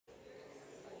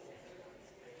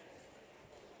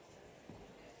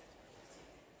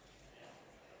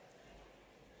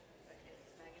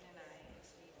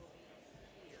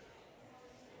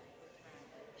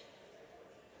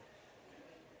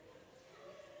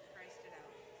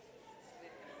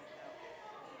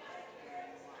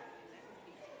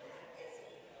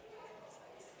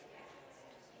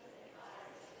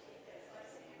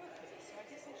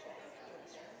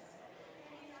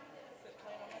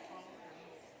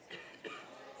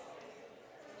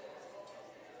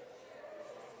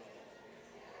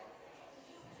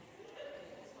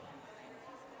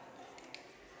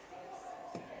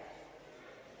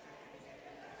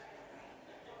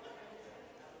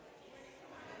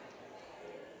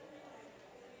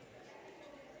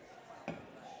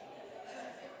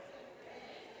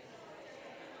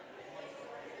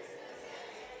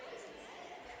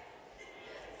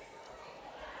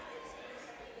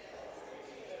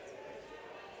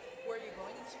are you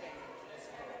going in Spain?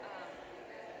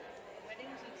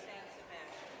 Weddings in San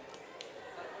Sebastian,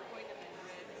 but we're going to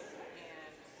Madrid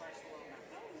and Barcelona,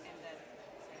 and then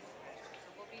San Sebastian.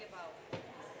 So we'll be about, I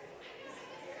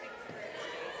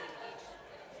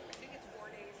think it's 4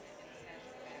 days in San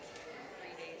Sebastian,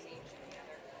 3 days each in the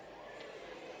other.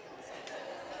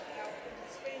 Now,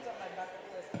 Spain's on my bucket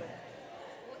list, but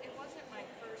Well, it wasn't my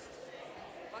first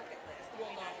bucket list.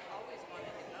 Well, I not always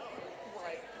wanted to go.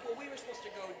 right. Well, we were supposed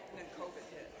to go, and then COVID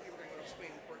hit. We were going to go to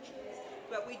Spain and Portugal.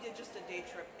 But we did just a day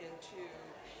trip into,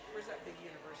 where's that big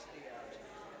university at?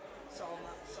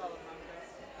 Salamanca.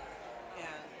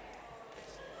 And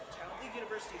the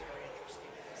university is very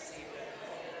interesting to see what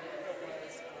it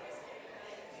was.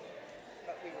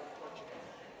 But we were in Portugal.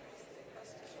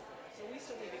 So we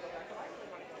still need to go back. But I really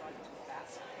want to go out to the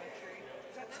Basque country.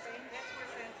 Is that Spain? That's where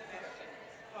San Sebastian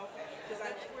is. Okay. Because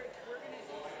that's where we're going to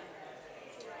do some.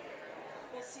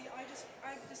 Well, see,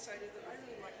 I've decided that I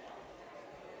really like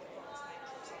Fox night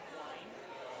trips on wine,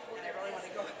 and I really want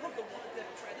to go have the one that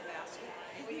try the Basque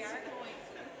wine. We are going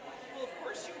to. Well, of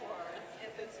course you are.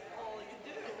 If it's all you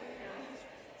do.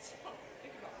 So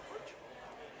think about Portugal.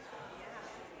 Yeah.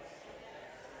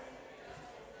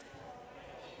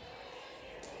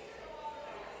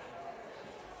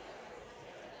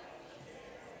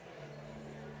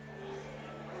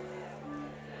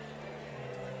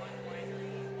 One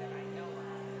winery that I know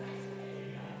of,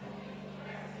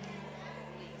 at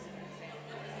least in San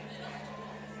Sebastian.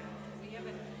 We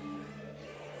haven't,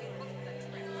 we booked the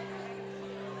trip, but I haven't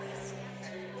booked the stuff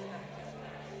just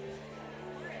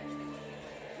we're actually looking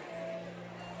at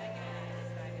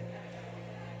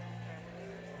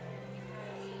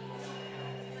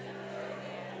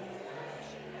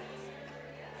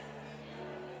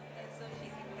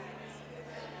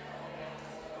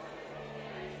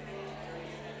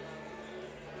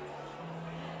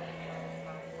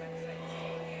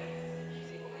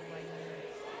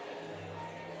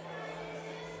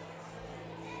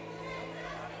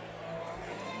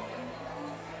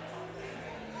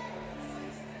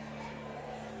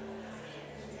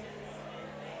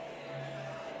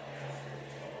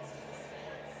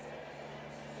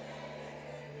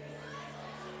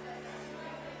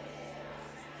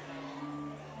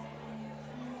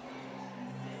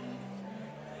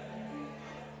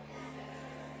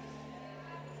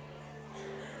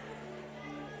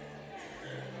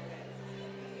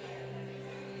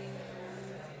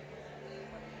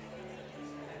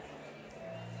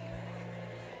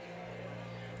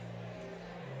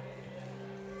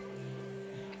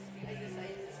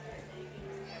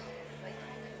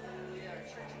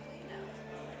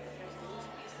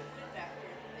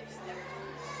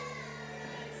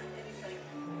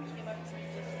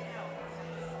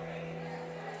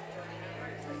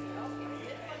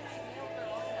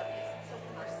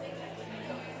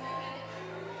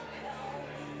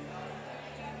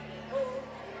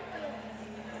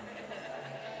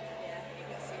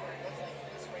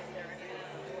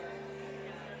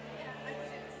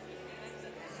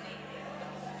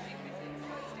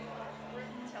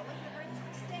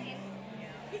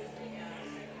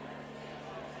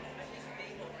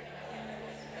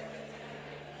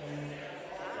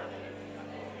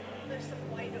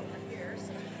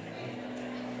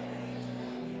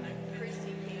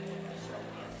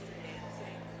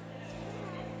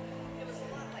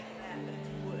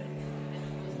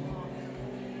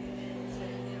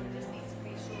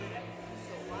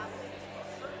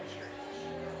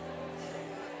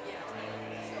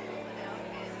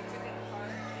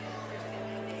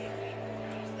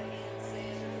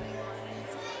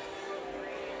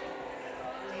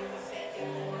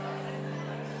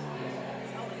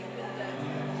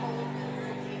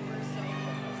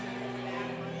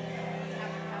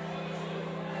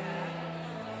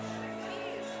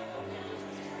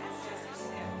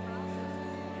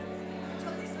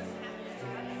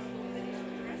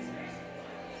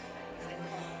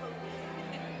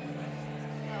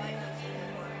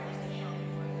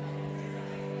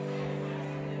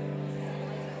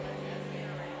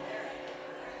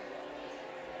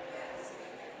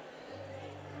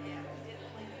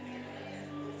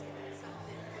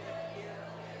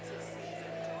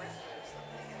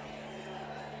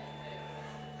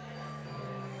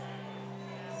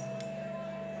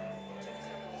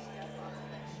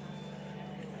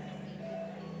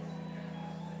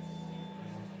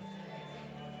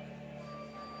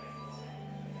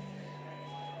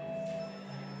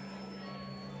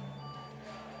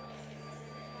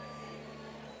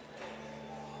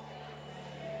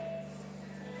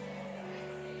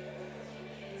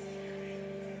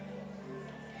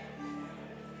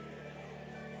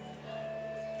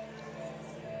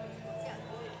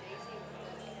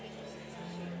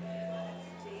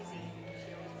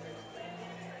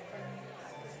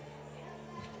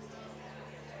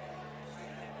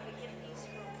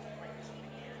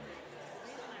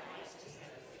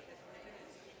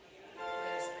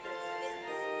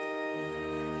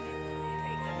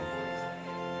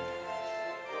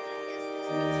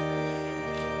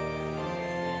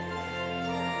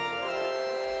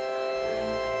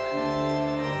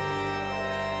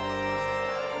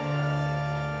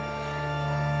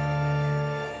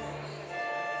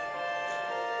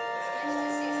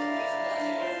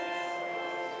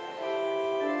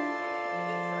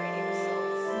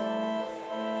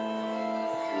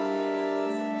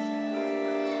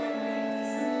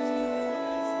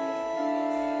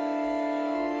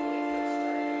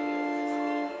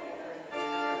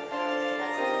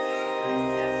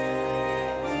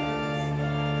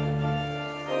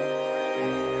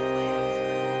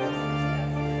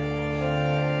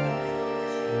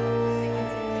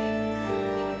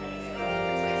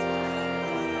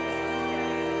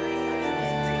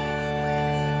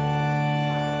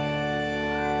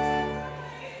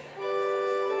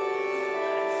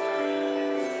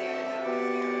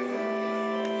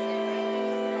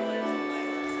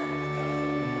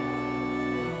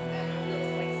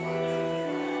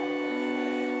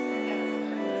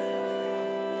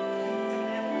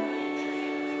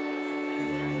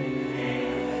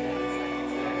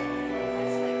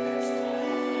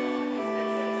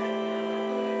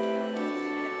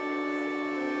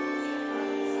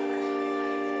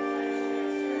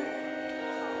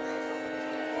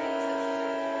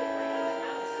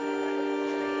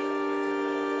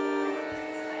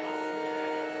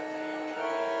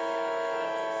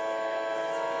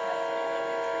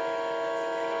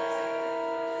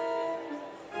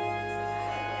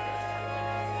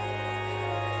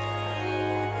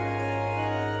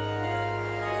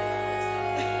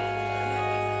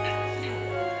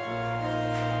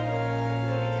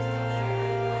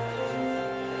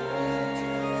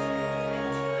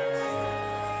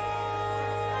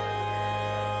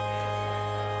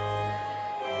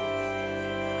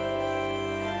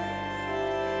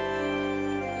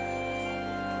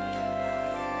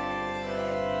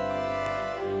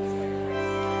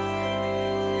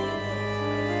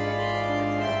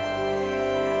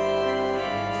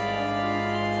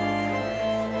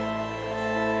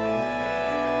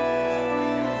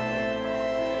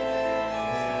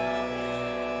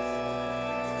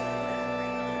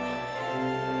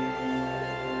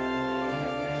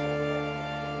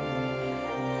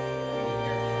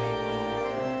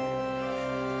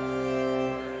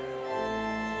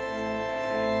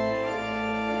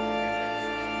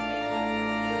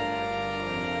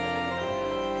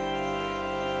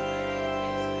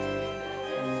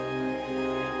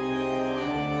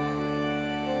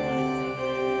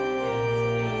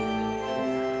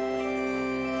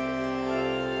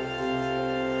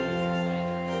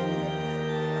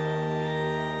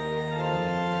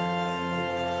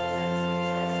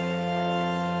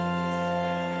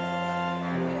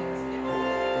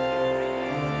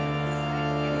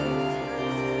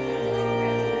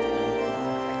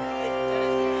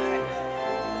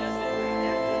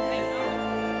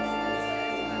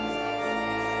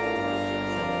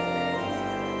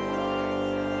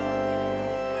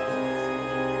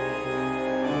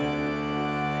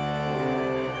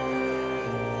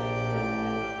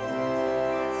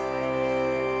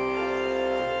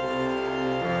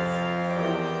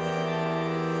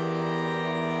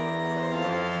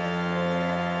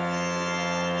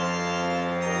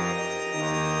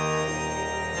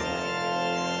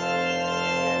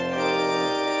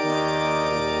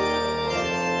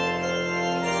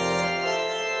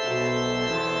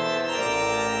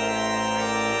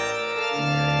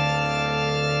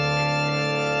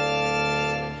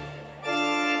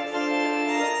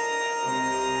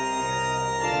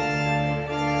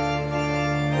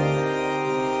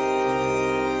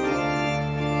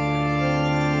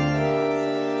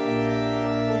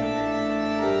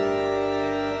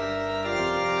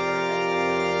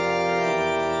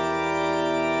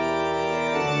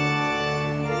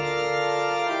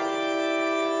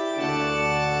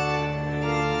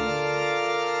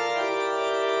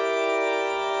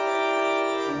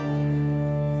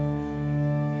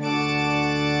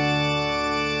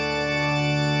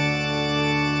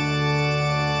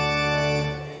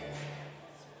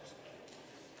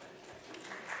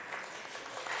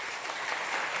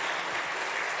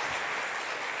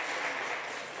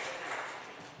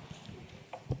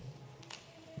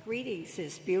Greetings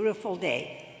this beautiful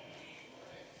day.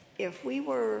 If we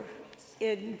were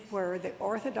in where the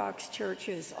Orthodox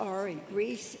churches are in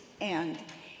Greece and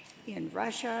in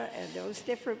Russia and those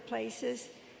different places,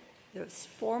 the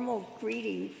formal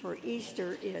greeting for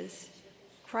Easter is,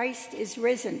 Christ is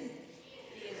risen.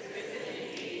 He is risen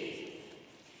indeed.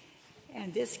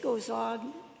 And this goes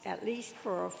on at least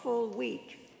for a full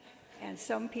week, and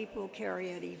some people carry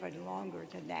it even longer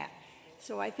than that.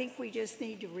 So I think we just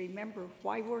need to remember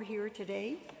why we're here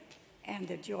today and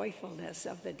the joyfulness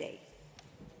of the day.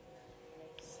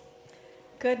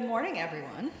 Good morning,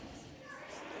 everyone.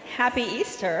 Happy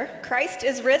Easter. Christ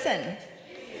is risen.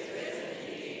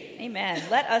 Amen.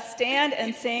 Let us stand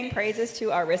and sing praises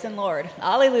to our risen Lord.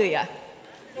 Alleluia.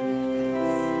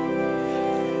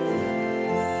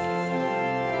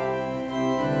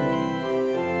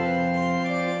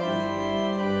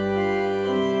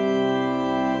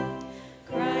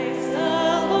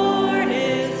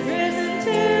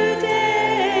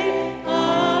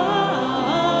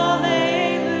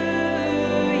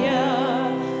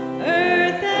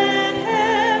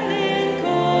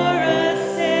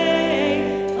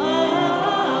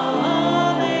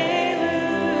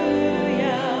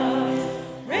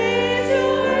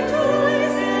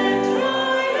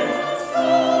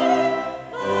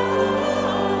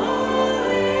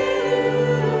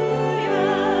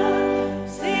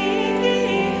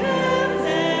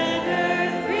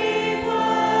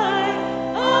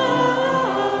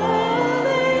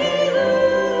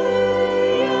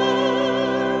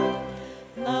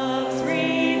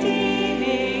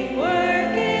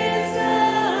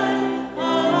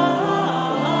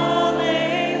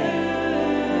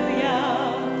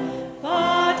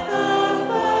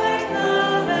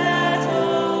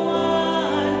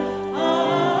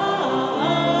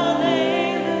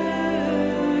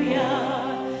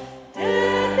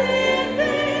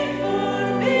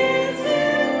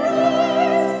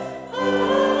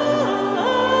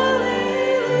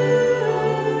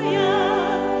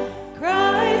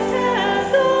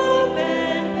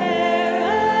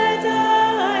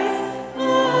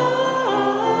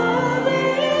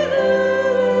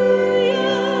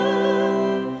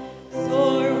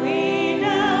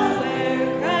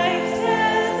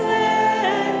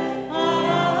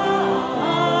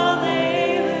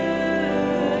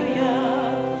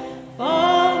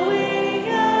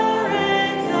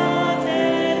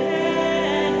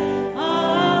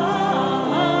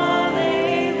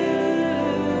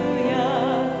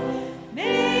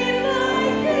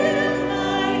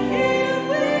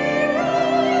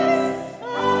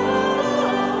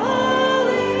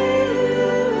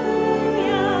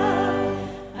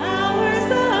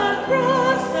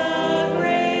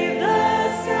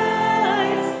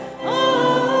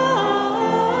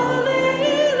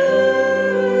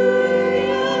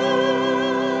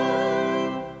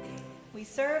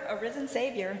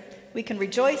 We can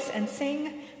rejoice and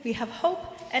sing. We have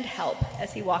hope and help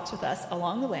as he walks with us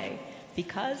along the way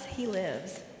because he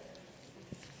lives.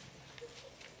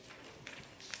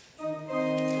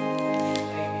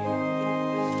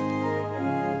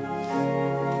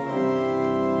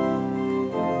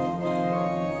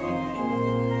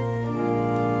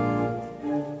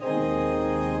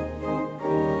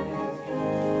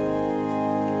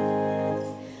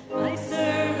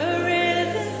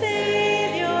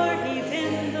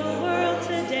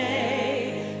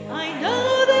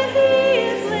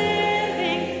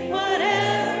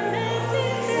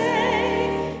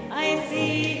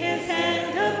 His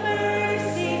hand of mercy.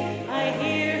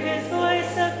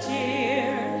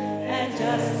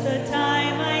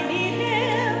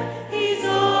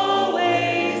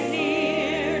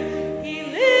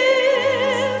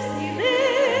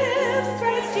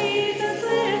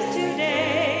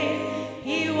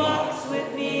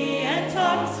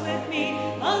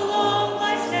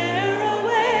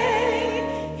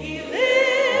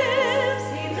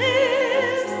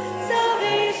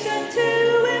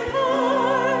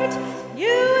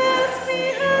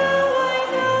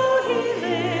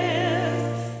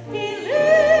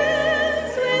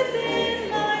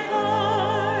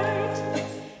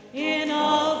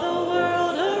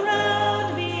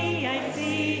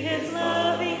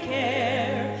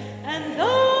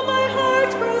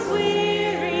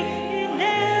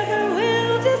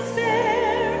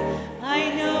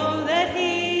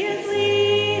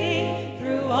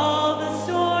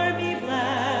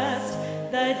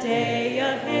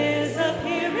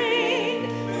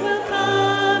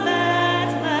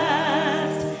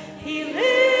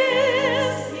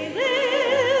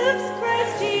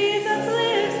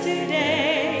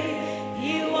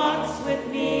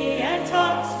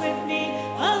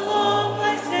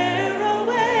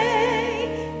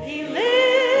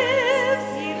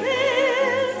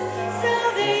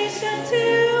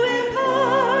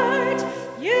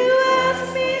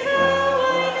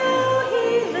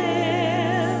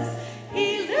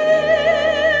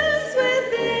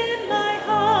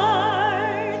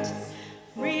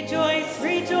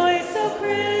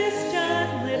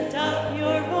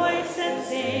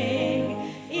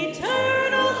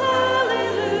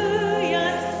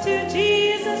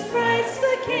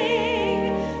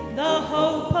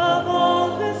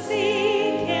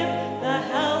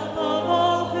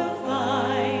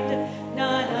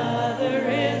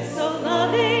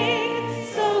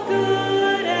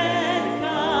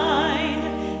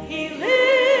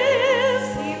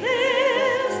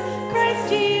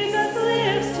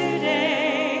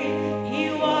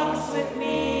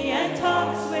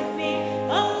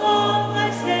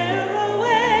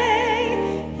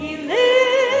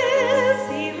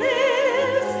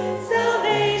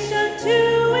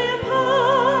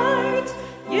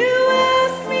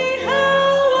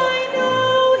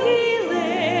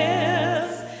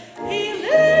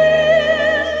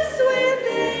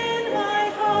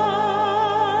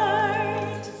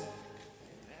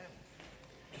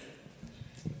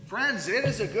 friends, it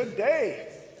is a good day.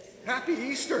 Happy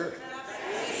Easter.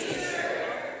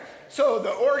 So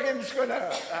the organ's going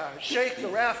to shake the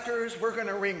rafters. We're going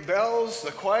to ring bells.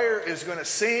 The choir is going to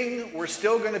sing. We're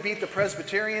still going to beat the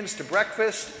Presbyterians to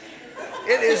breakfast.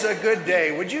 It is a good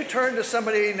day. Would you turn to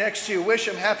somebody next to you, wish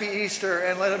them happy Easter,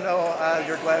 and let them know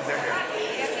you're glad they're here.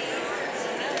 You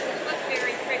look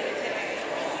very pretty today.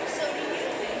 So do you.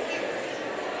 Thank you.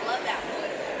 Love that one.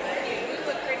 You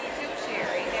look pretty too,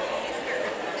 Sherry. Happy Easter.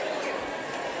 Thank you.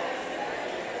 Probably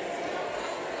there's not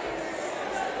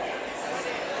so many places like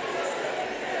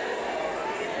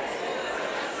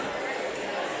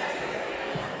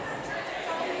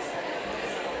this. Many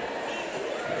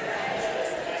restaurants here. I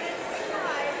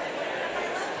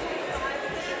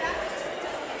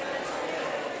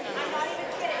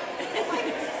mean, probably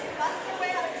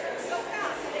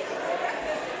a lot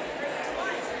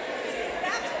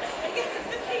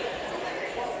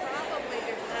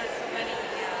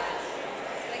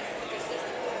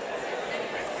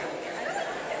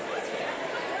of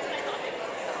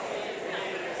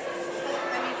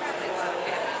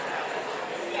families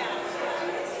now. Yeah.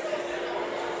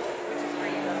 Which is where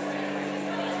you go.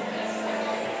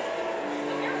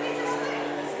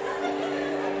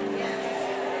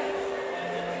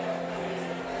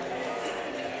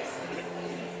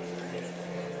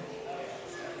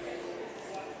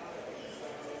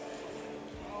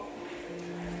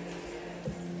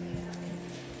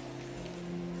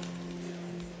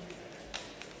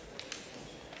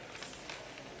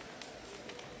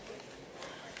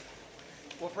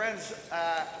 Well, friends,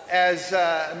 as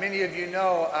many of you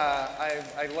know,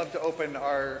 I love to open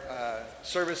our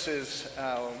services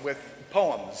with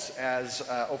poems as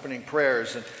opening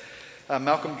prayers. And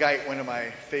Malcolm Guite, one of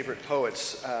my favorite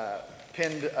poets,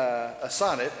 penned a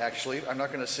sonnet, actually. I'm not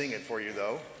going to sing it for you,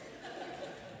 though.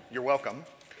 You're welcome.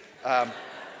 But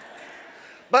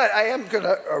I am going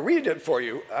to read it for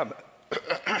you.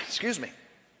 Excuse me.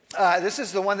 This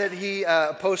is the one that he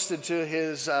posted to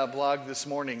his blog this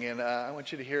morning, and I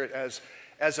want you to hear it as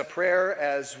a prayer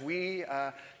as we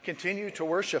continue to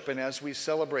worship and as we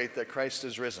celebrate that Christ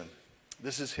is risen.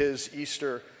 This is his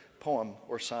Easter poem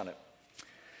or sonnet.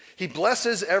 He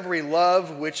blesses every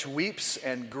love which weeps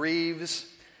and grieves,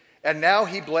 and now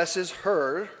he blesses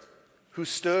her who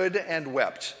stood and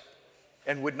wept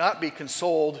and would not be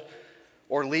consoled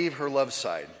or leave her love's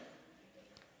side.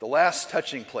 The last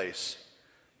touching place,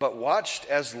 but watched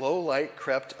as low light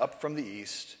crept up from the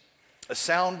east. A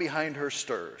sound behind her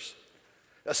stirs,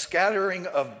 a scattering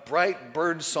of bright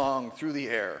bird song through the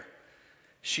air.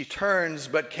 She turns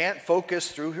but can't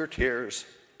focus through her tears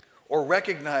or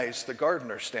recognize the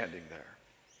gardener standing there.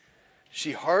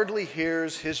 She hardly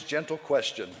hears his gentle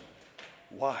question,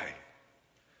 "Why?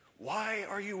 Why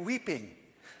are you weeping?"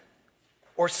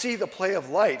 Or see the play of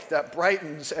light that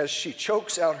brightens as she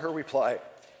chokes out her reply,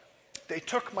 "They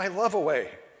took my love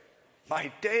away.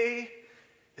 My day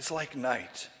is like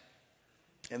night."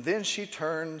 And then she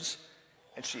turns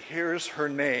and she hears her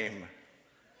name.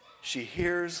 She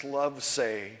hears love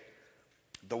say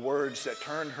the words that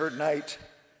turn her night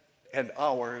and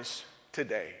ours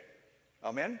today.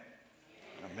 Amen?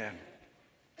 Amen.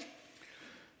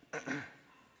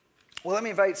 Well, let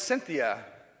me invite Cynthia.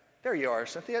 There you are,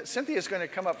 Cynthia. Cynthia's going to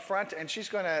come up front, and she's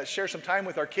going to share some time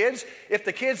with our kids. If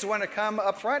the kids want to come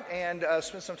up front and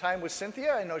spend some time with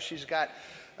Cynthia, I know she's got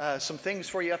some things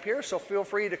for you up here, so feel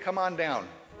free to come on down.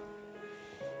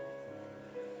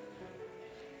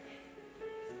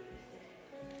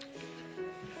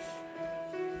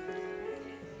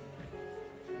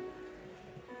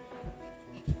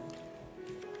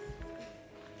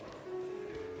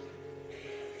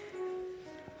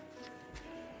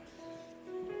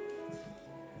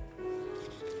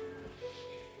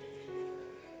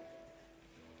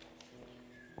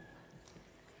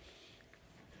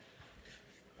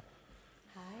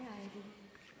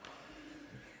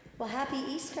 Well, happy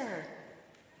Easter.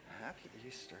 Happy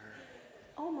Easter.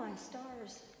 Oh, my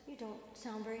stars. You don't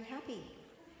sound very happy.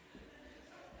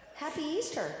 Happy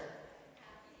Easter.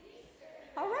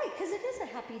 All right, because it is a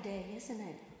happy day, isn't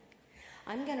it?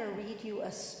 I'm going to read you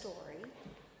a story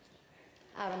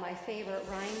out of my favorite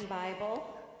rhyme Bible,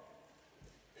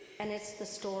 and it's the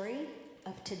story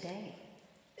of today.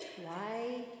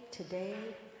 Why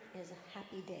today is a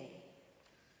happy day.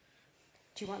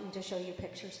 Do you want me to show you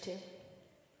pictures too?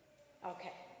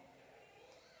 Okay.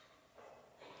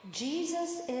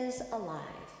 Jesus is alive.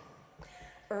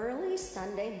 Early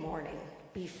Sunday morning,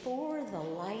 before the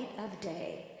light of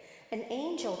day, an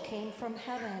angel came from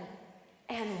heaven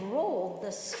and rolled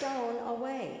the stone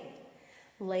away.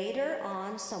 Later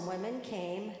on, some women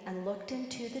came and looked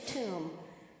into the tomb,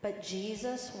 but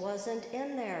Jesus wasn't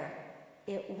in there.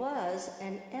 It was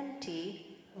an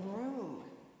empty room.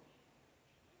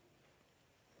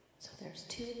 So there's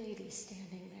two ladies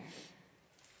standing there.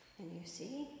 And you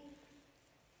see?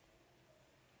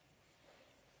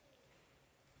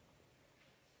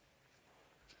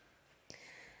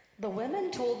 The women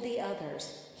told the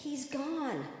others, "He's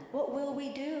gone. What will we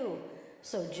do?"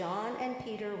 So John and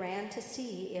Peter ran to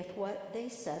see if what they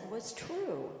said was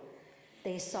true.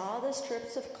 They saw the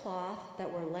strips of cloth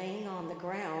that were laying on the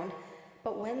ground,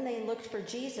 but when they looked for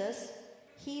Jesus,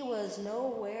 he was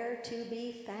nowhere to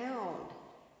be found.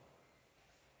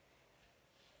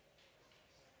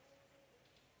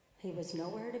 He was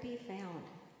nowhere to be found.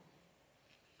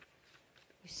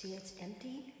 You see, it's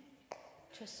empty.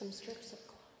 Just some strips of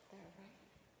cloth there, right?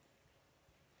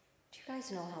 Do you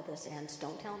guys know how this ends?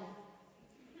 Don't tell me.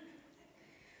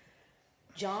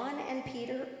 John and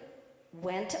Peter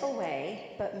went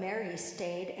away, but Mary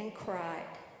stayed and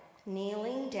cried.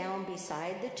 Kneeling down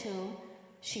beside the tomb,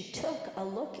 she took a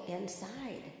look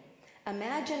inside.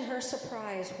 Imagine her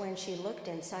surprise when she looked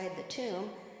inside the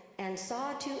tomb and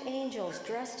saw two angels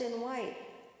dressed in white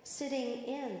sitting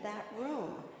in that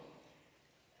room.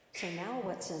 So now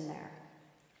what's in there?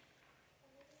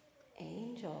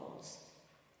 Angels.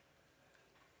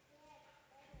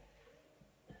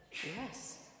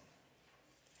 Yes.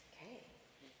 Okay.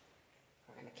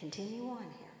 We're going to continue on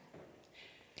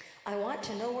here. "I want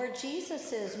to know where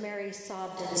Jesus is," Mary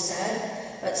sobbed and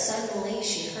said, but suddenly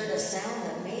she heard a sound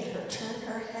that made her turn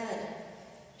her head.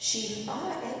 She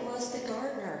thought it was the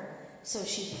gardener, so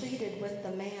she pleaded with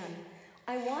the man,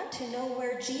 "I want to know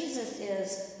where Jesus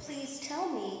is. Please tell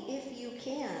me if you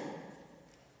can."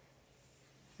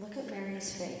 Look at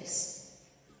Mary's face.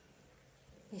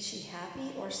 Is she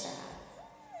happy or sad?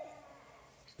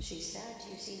 She's sad.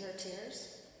 Do you see her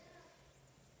tears?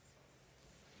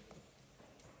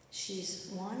 She's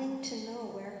wanting to know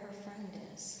where her friend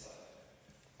is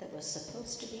that was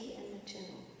supposed to be in the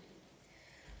tomb.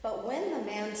 But when the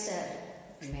man said,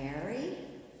 "Mary,"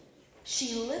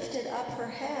 she lifted up her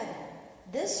head.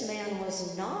 This man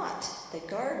was not the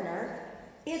gardener.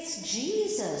 "It's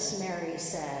Jesus," Mary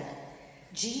said.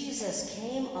 Jesus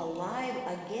came alive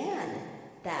again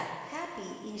that happy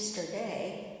Easter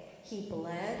day. He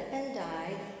bled and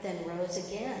died, then rose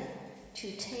again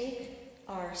to take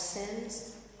our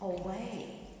sins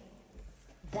away.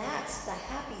 That's the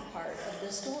happy part of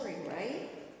the story, right?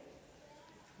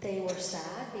 They were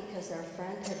sad because their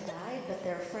friend had died, but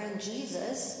their friend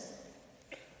Jesus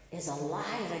is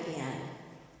alive again.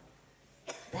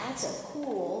 That's a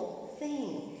cool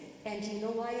thing. And do you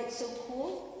know why it's so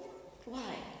cool?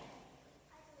 Why?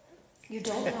 You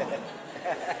don't know?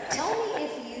 Tell me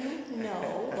if you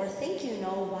know or think you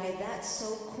know why that's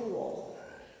so cool.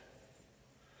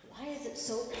 Why is it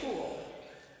so cool?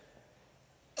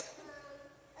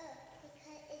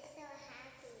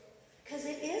 Because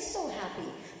it is so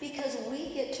happy. Because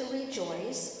we get to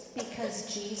rejoice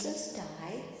because Jesus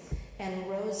died and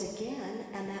rose again,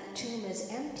 and that tomb is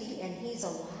empty and he's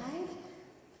alive,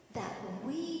 that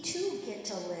we too get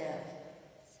to live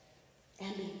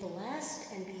and be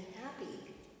blessed and be happy.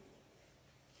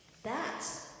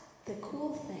 That's the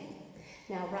cool thing.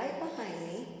 Now, right behind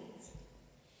me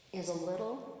is a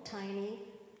little tiny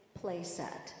play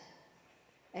set.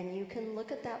 And you can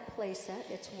look at that play set.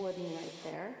 It's wooden right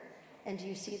there. And do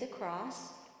you see the cross?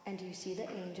 And do you see the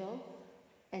angel?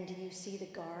 And do you see the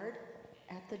guard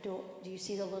at the door? Do you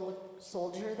see the little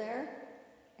soldier there?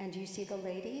 And do you see the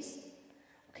ladies?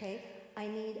 Okay, I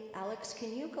need, Alex,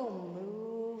 can you go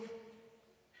move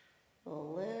a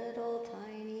little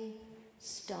tiny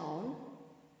stone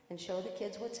and show the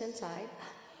kids what's inside?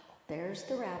 There's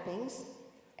the wrappings,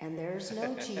 and there's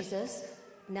no Jesus.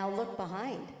 Now look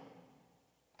behind.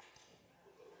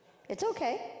 It's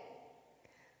okay.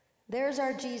 There's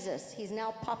our Jesus. He's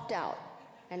now popped out,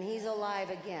 and he's alive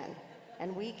again,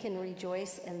 and we can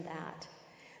rejoice in that.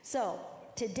 So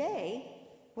today,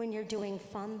 when you're doing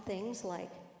fun things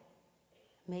like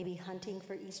maybe hunting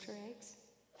for Easter eggs,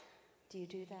 do you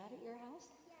do that at your house?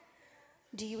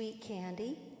 Do you eat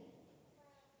candy?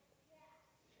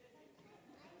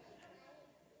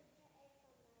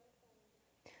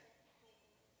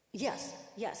 Yes,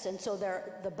 and so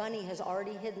the bunny has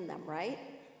already hidden them, right?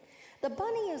 The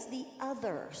bunny is the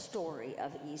other story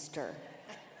of Easter.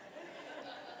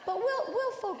 But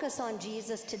we'll focus on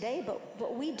Jesus today,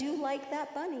 but we do like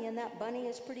that bunny, and that bunny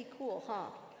is pretty cool, huh?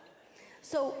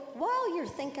 So while you're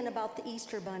thinking about the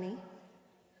Easter bunny,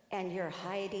 and you're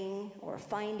hiding or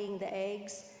finding the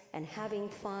eggs and having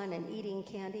fun and eating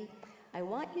candy, I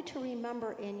want you to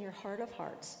remember in your heart of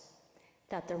hearts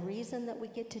that the reason that we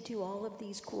get to do all of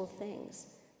these cool things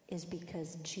is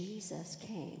because Jesus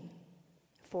came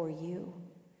for you,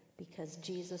 because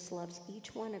Jesus loves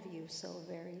each one of you so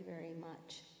very, very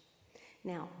much.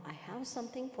 Now, I have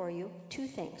something for you, 2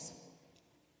 things.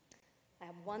 I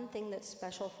have one thing that's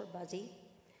special for Buzzy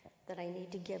that I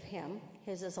need to give him.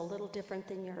 His is a little different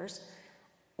than yours.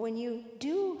 When you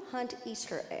do hunt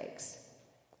Easter eggs,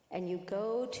 and you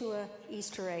go to an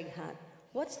Easter egg hunt,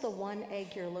 what's the one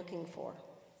egg you're looking for?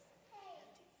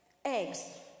 Eggs,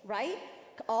 right?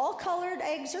 All colored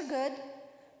eggs are good,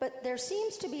 but there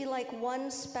seems to be like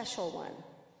one special one.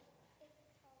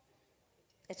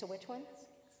 It's a which one?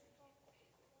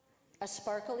 A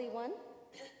sparkly one?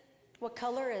 What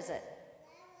color is it?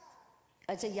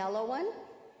 It's a yellow one?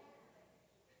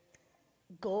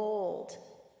 Gold.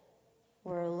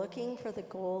 We're looking for the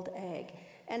gold egg.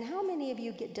 And how many of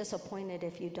you get disappointed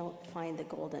if you don't find the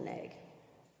golden egg?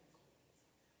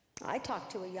 I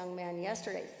talked to a young man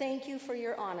yesterday. Thank you for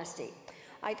your honesty.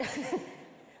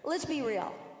 Let's be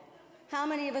real. How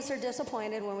many of us are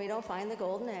disappointed when we don't find the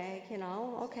golden egg? You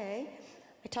know, okay.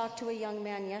 I talked to a young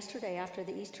man yesterday after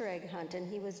the Easter egg hunt,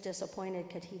 and he was disappointed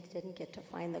because he didn't get to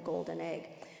find the golden egg.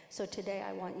 So today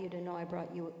I want you to know I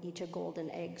brought you each a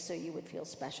golden egg so you would feel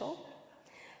special.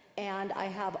 And I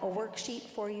have a worksheet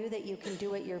for you that you can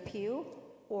do at your pew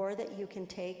or that you can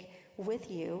take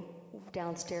with you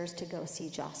downstairs to go see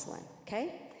Jocelyn,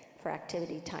 okay, for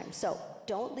activity time. So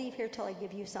don't leave here till I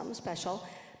give you something special.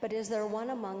 But is there one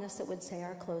among us that would say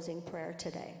our closing prayer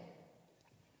today?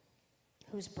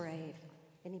 Who's brave?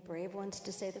 Any brave ones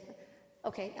to say the prayer?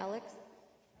 Okay, Alex?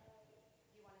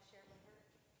 You want to share with her?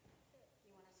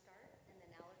 You want to start, and then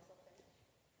Alex will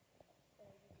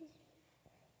finish?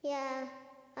 Yeah,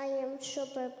 I am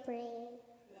super brave.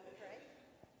 You want to pray?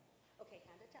 Okay,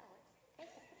 hand it to Alex.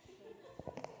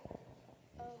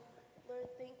 Lord,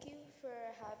 thank you for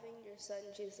having your son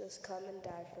Jesus come and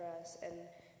die for us, and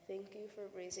thank you for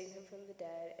raising him from the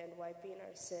dead and wiping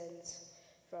our sins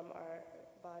from our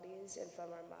bodies and from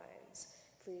our minds.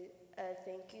 Please,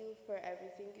 thank you for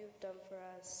everything you've done for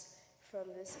us,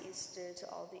 from this Easter to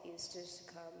all the Easters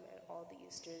to come and all the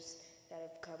Easters that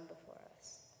have come before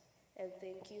us. And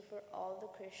thank you for all the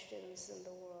Christians in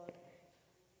the world.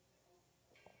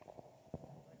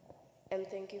 And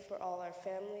thank you for all our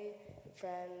family,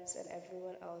 friends, and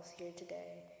everyone else here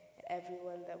today, and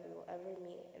everyone that we will ever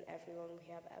meet, and everyone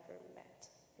we have ever met.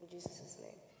 In Jesus'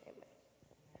 name, amen.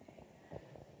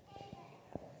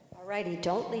 All righty,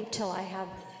 don't leave till I have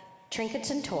trinkets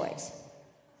and toys.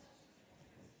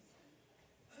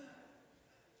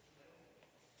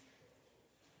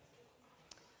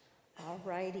 All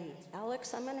righty.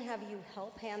 Alex, I'm going to have you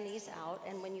help hand these out,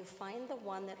 and when you find the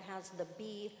one that has the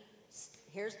bee,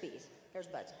 here's bees, there's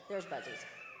Buzzies.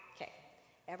 Okay.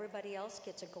 Everybody else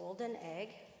gets a golden egg.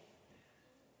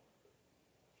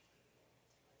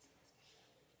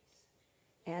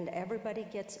 And everybody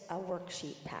gets a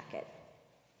worksheet packet.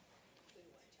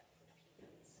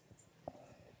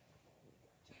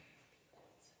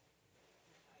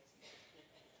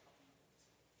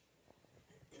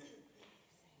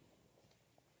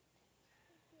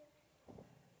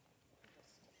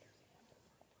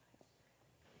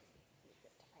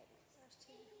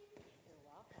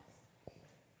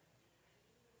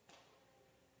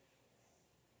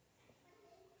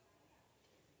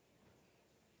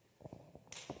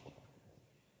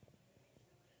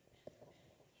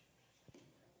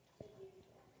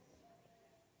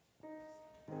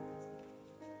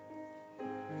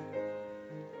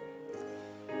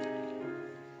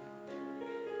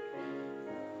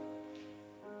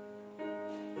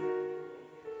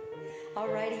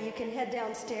 Alrighty, you can head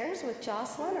downstairs with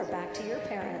Jocelyn or back to your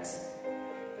parents.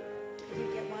 You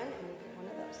get one, and you get one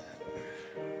of those.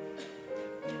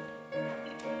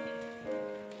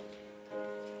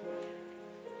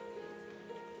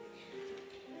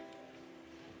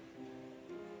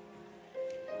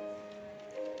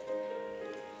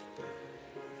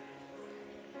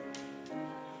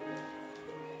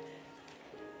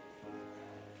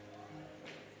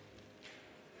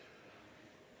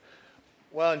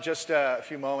 Well, in just a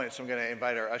few moments, I'm going to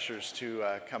invite our ushers to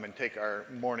come and take our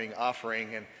morning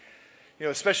offering. And, you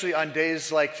know, especially on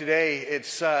days like today,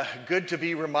 it's good to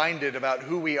be reminded about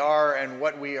who we are and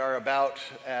what we are about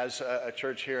as a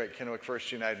church here at Kennewick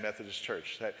First United Methodist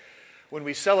Church. That when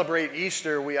we celebrate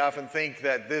Easter, we often think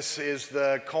that this is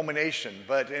the culmination.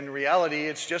 But in reality,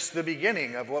 it's just the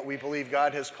beginning of what we believe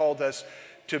God has called us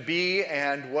to be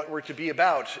and what we're to be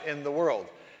about in the world.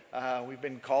 We've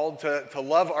been called to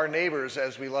love our neighbors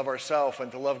as we love ourselves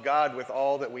and to love God with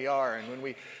all that we are. And when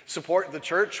we support the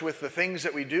church with the things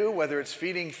that we do, whether it's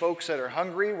feeding folks that are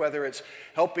hungry, whether it's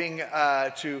helping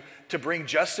to bring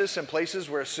justice in places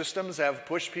where systems have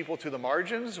pushed people to the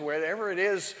margins, wherever it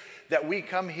is that we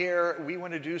come here, we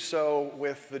want to do so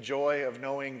with the joy of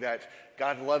knowing that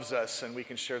God loves us and we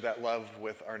can share that love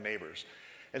with our neighbors.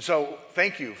 And so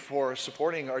thank you for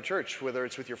supporting our church, whether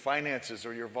it's with your finances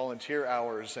or your volunteer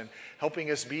hours, and helping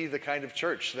us be the kind of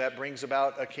church that brings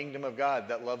about a kingdom of God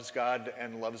that loves God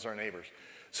and loves our neighbors.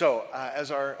 So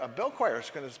as our bell choir is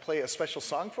going to play a special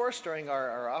song for us during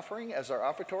our offering as our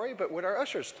offertory, but would our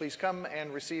ushers please come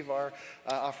and receive our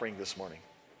offering this morning?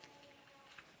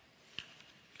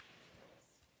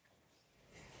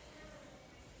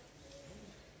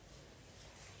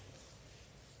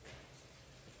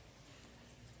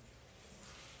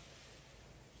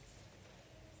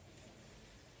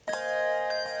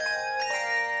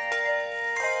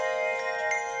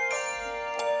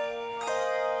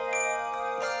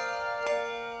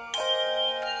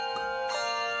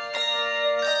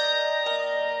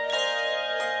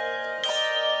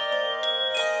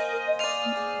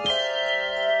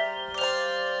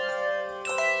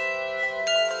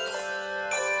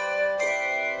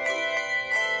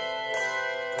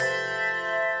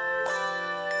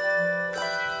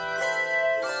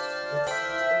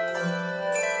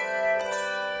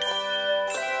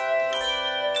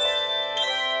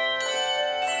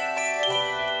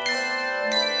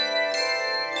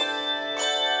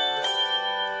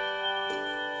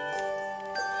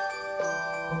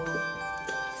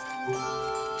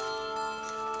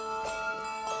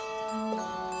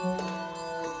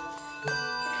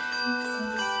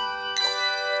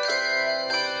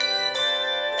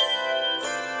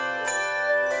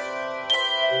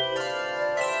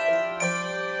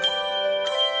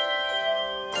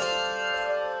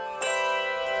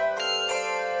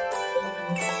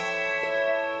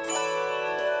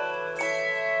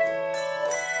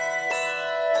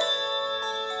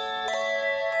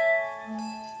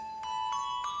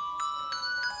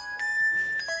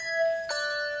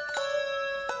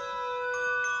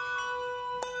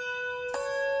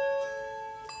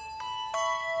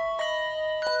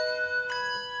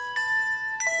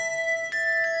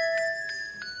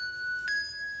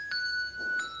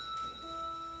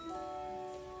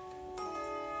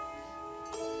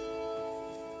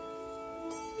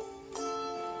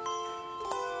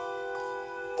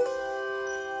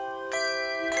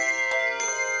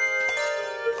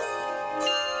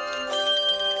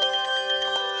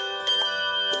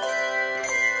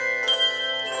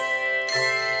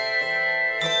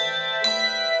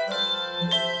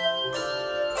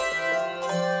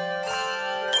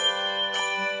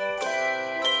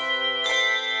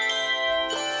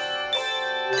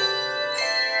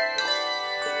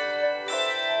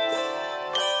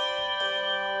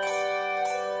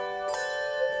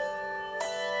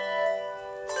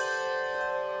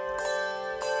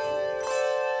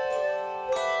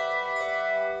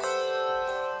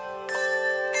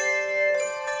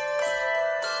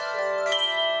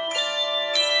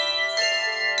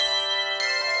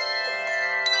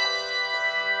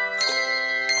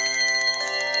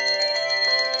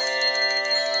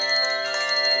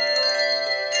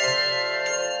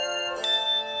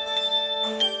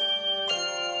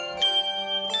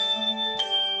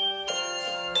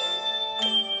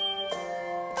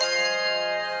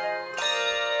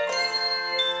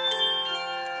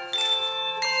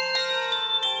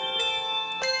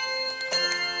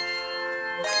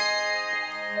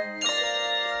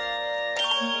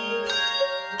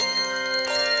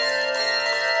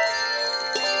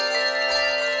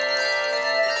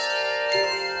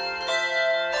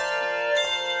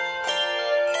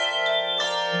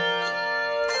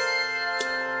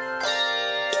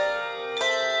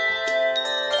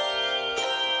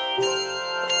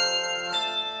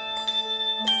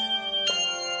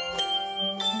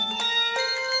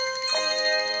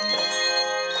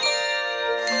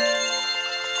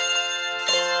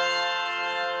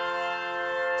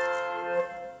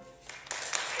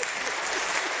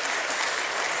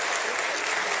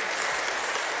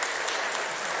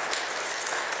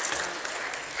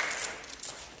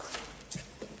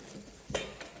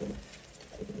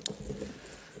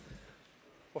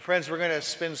 Well, friends, we're going to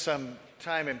spend some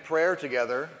time in prayer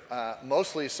together,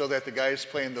 mostly so that the guys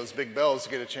playing those big bells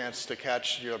get a chance to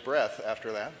catch your breath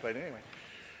after that. But anyway,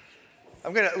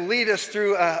 I'm going to lead us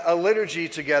through a liturgy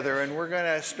together, and we're going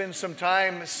to spend some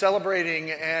time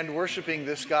celebrating and worshiping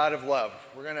this God of love.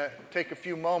 We're going to take a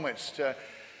few moments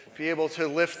be able to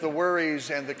lift the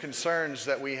worries and the concerns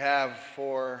that we have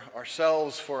for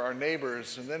ourselves, for our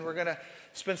neighbors. And then we're going to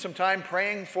spend some time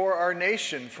praying for our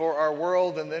nation, for our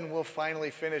world, and then we'll finally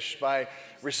finish by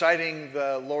reciting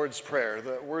the Lord's Prayer.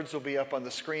 The words will be up on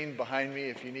the screen behind me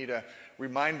if you need a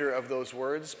reminder of those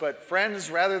words. But friends,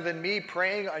 rather than me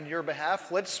praying on your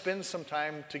behalf, let's spend some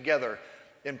time together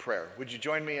in prayer. Would you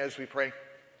join me as we pray?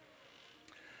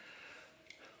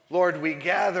 Lord, we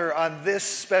gather on this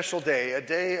special day, a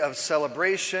day of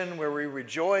celebration where we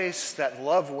rejoice that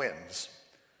love wins.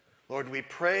 Lord, we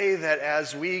pray that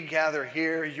as we gather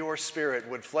here, your Spirit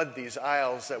would flood these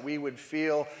aisles, that we would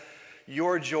feel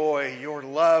your joy, your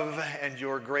love, and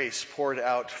your grace poured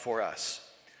out for us.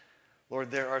 Lord,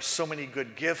 there are so many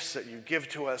good gifts that you give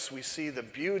to us. We see the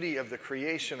beauty of the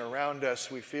creation around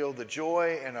us. We feel the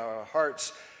joy in our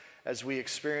hearts as we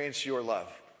experience your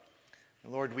love.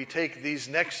 And Lord, we take these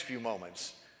next few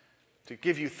moments to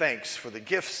give you thanks for the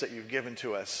gifts that you've given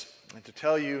to us and to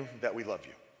tell you that we love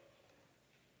you.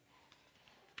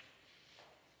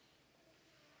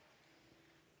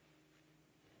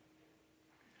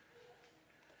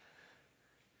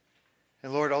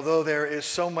 And Lord, although there is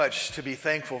so much to be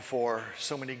thankful for,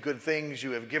 so many good things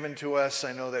you have given to us,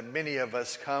 I know that many of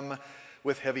us come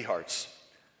with heavy hearts.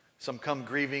 Some come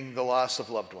grieving the loss of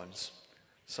loved ones.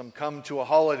 Some come to a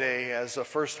holiday as a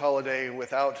first holiday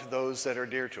without those that are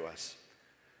dear to us.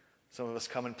 Some of us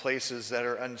come in places that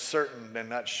are uncertain and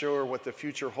not sure what the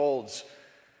future holds.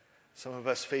 Some of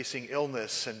us facing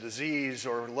illness and disease,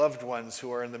 or loved ones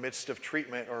who are in the midst of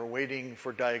treatment or waiting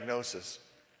for diagnosis.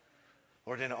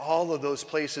 Lord, in all of those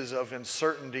places of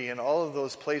uncertainty and all of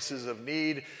those places of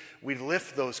need, we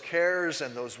lift those cares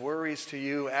and those worries to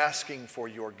you, asking for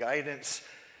your guidance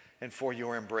and for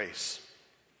your embrace.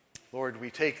 Lord, we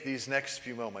take these next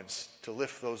few moments to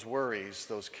lift those worries,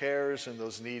 those cares, and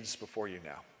those needs before you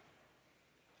now.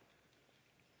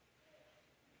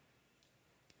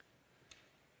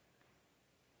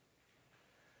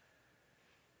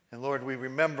 And Lord, we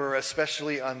remember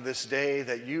especially on this day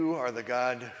that you are the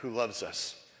God who loves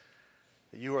us.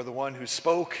 That you are the one who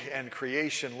spoke and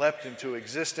creation leapt into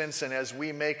existence. And as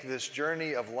we make this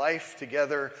journey of life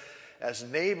together as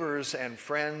neighbors and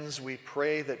friends, we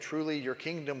pray that truly your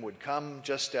kingdom would come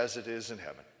just as it is in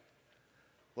heaven.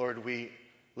 Lord, we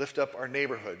lift up our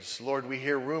neighborhoods. Lord, we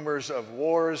hear rumors of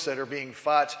wars that are being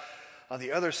fought on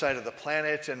the other side of the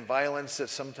planet and violence that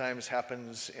sometimes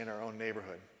happens in our own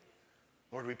neighborhood.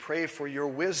 Lord, we pray for your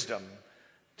wisdom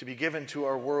to be given to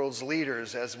our world's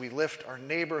leaders as we lift our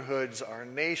neighborhoods, our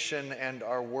nation, and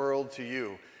our world to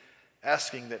you,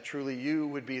 asking that truly you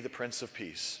would be the Prince of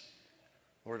Peace.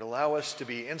 Lord, allow us to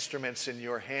be instruments in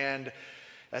your hand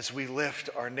as we lift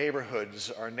our neighborhoods,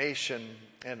 our nation,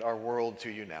 and our world to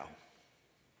you now.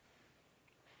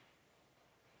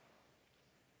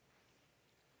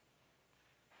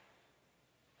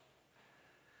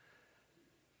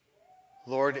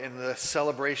 Lord, in the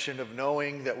celebration of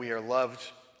knowing that we are loved,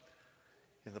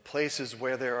 in the places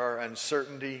where there are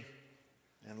uncertainty,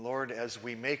 and Lord, as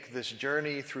we make this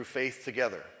journey through faith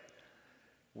together,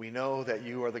 we know that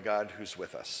you are the God who's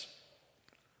with us.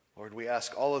 Lord, we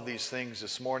ask all of these things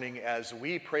this morning as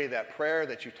we pray that prayer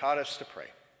that you taught us to pray.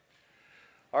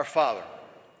 Our Father,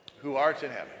 who art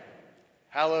in heaven,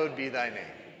 hallowed be thy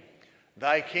name.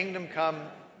 Thy kingdom come,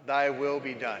 thy will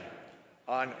be done,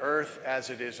 on earth as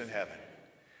it is in heaven.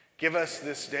 Give us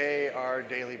this day our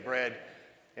daily bread,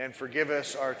 and forgive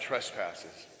us our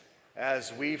trespasses,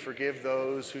 as we forgive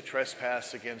those who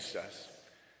trespass against us.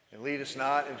 And lead us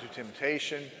not into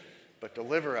temptation, but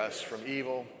deliver us from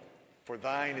evil. For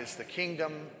thine is the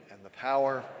kingdom, and the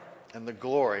power, and the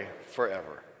glory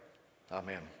forever.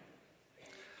 Amen.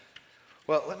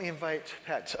 Well, let me invite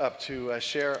Pat up to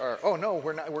share our... Oh, no,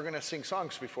 we're not. We're going to sing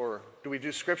songs before. Do we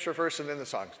do scripture first and then the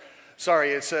songs?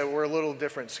 Sorry, we're a little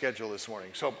different schedule this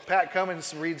morning. So Pat, come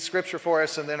and read scripture for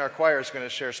us, and then our choir is going to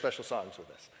share special songs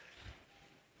with us.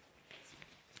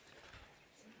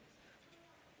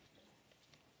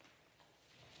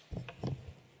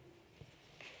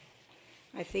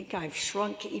 I think I've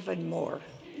shrunk even more.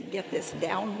 Get this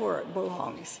down where it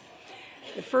belongs.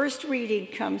 The first reading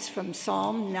comes from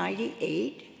Psalm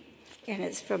 98, and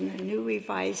it's from the New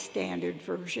Revised Standard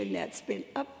Version that's been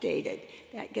updated.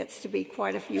 That gets to be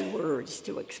quite a few words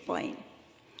to explain.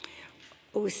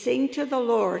 Oh, sing to the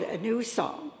Lord a new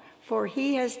song, for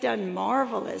he has done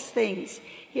marvelous things.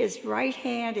 His right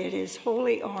hand and his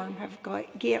holy arm have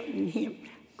gotten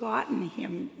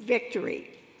him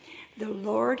victory. The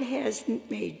Lord has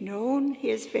made known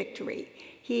his victory.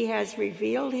 He has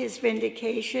revealed his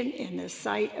vindication in the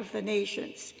sight of the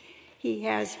nations. He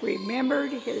has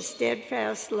remembered his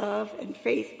steadfast love and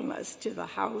faithfulness to the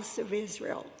house of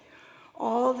Israel.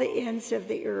 All the ends of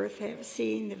the earth have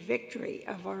seen the victory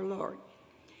of our Lord.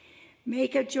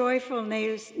 Make a joyful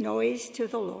noise to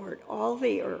the Lord, all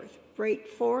the earth. Break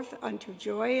forth unto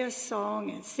joyous song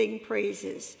and sing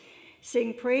praises.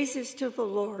 Sing praises to the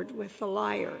Lord with the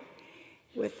lyre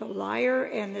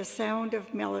and the sound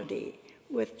of melody,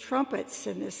 with trumpets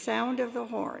and the sound of the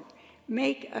horn.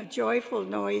 Make a joyful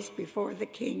noise before the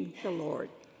King, the Lord.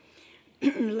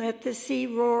 Let the sea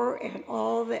roar and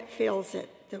all that fills it,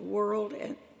 the world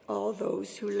and all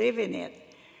those who live in it.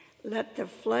 Let the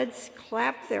floods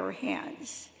clap their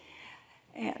hands,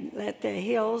 and let the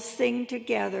hills sing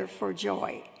together for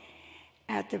joy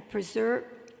at the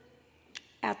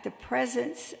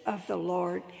presence of the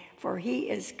Lord, for he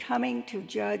is coming to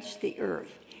judge the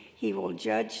earth. He will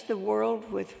judge the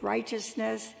world with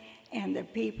righteousness and the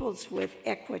peoples with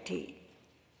equity.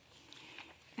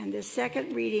 And the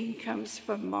second reading comes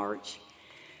from Mark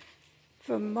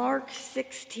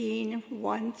 16,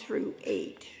 1 through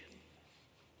 8.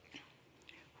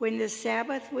 When the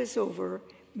Sabbath was over,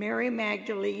 Mary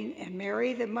Magdalene and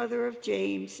Mary, the mother of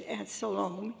James, and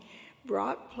Salome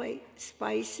brought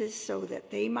spices so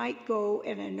that they might go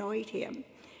and anoint him.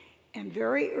 And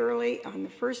very early on the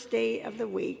first day of the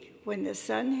week, when the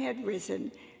sun had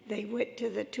risen, they went to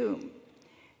the tomb.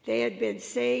 They had been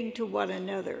saying to one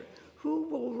another, "Who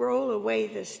will roll away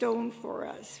the stone for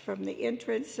us from the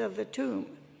entrance of the tomb?"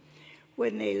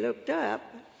 When they looked up,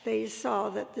 they saw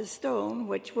that the stone,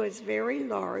 which was very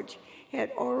large,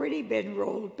 had already been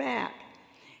rolled back.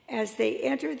 As they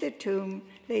entered the tomb,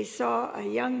 they saw a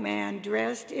young man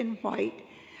dressed in a white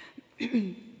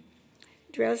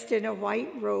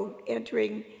robe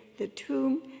entering the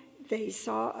tomb. They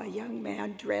saw a young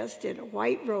man dressed in a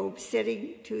white robe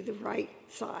sitting to the right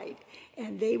side,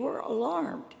 and they were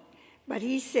alarmed. But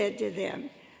he said to them,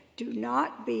 "Do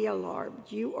not be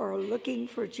alarmed. You are looking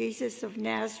for Jesus of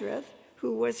Nazareth,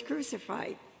 who was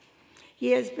crucified.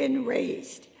 He has been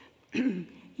raised.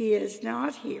 He is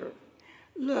not here.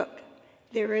 Look,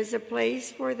 there is a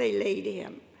place where they laid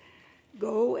him.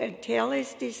 Go and tell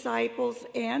his disciples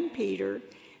and Peter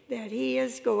that he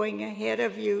is going ahead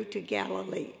of you to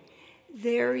Galilee.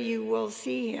 There you will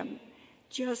see him,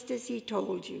 just as he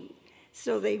told you."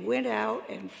 So they went out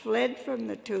and fled from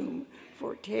the tomb,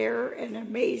 for terror and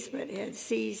amazement had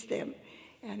seized them,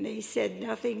 and they said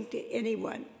nothing to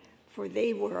anyone, for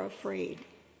they were afraid.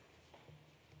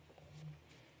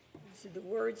 These are the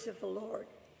words of the Lord.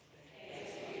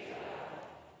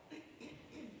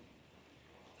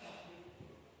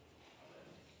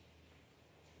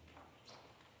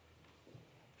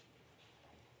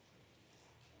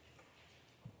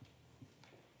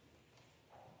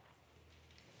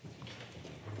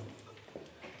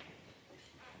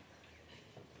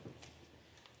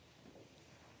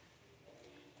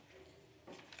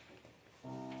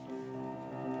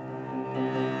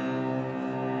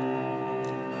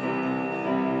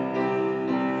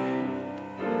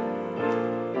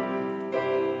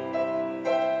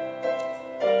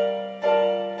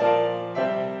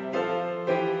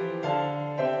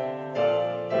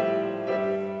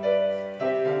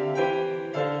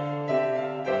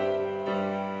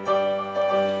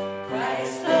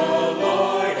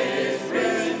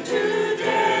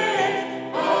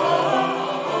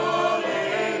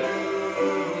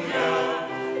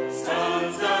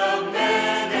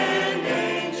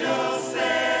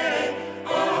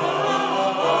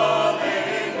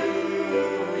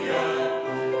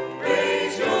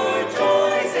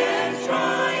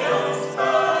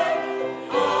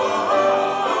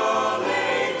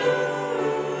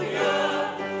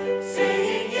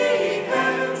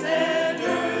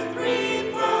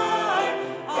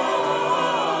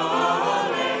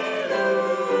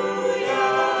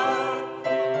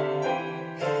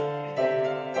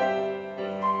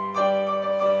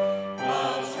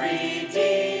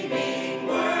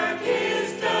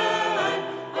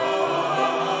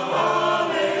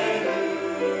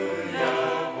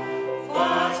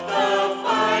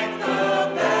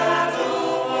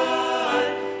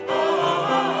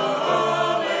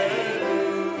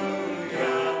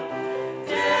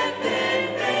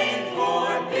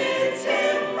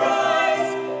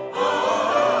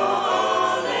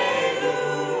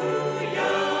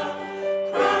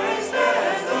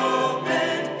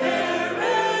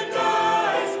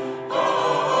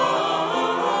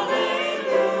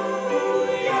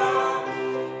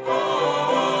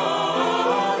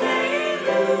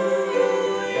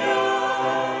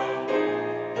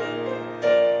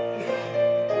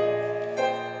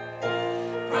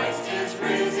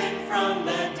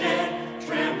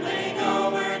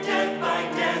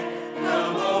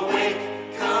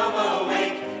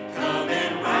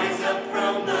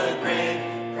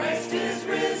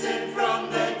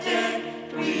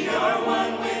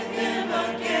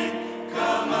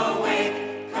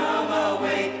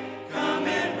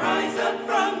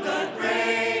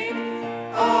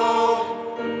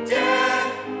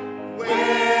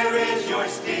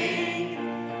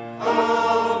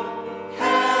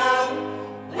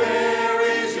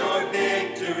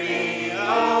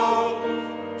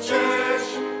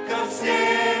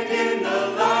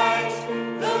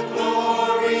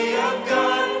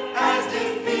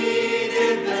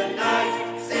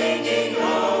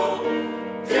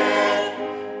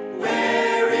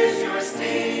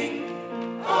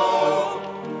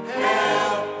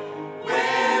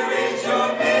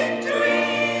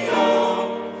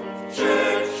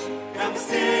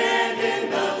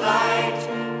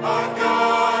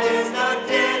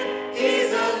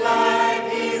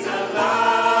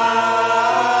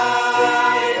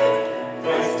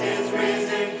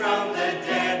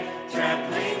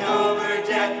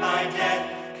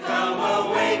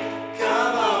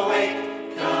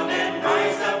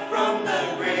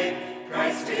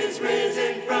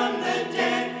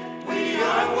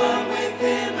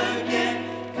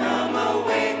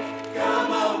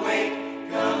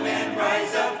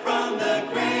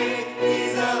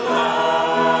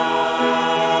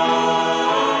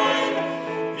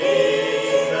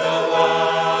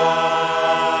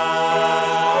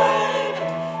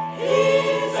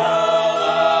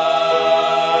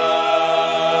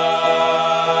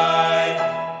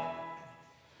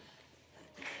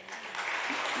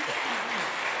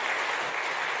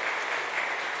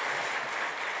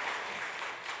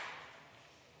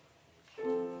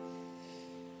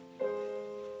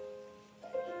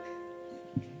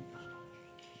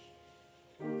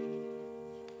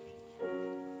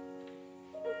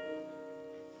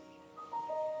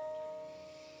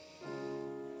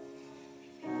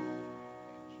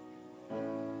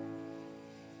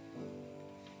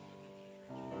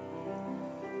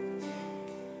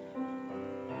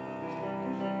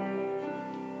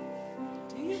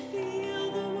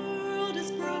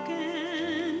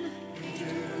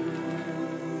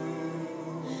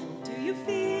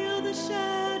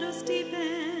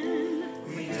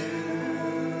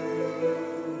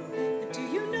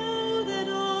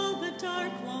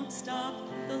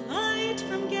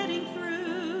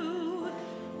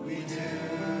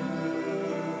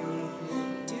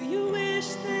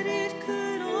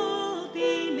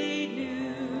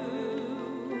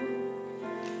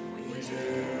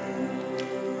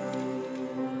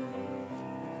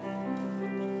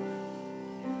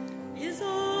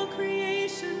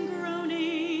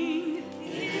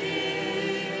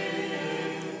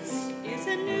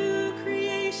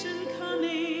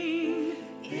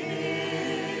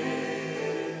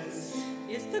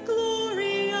 the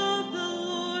glory of the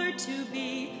Lord to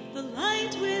be the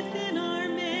light within our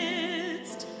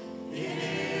midst. It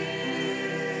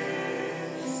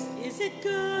is. Is it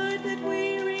good that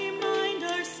we remind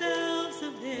ourselves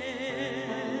of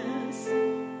this?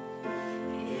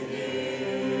 It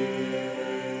is.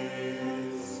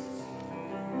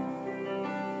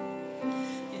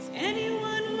 Is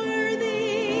anyone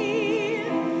worthy?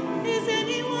 Is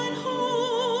anyone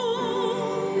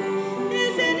whole?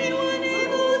 Is anyone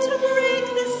able to break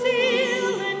the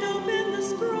seal and open the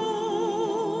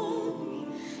scroll?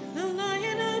 The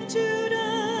Lion of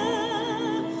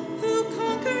Judah, who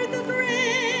conquered the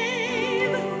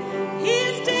grave, he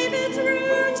is David's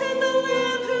root and the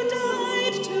Lamb who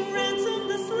died to ransom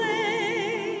the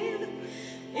slave.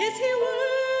 Is he worthy?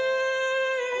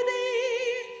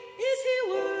 Is he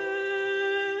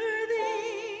worthy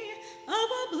of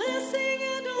a blessing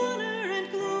and honor and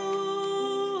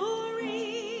glory?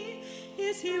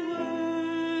 Is he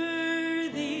worthy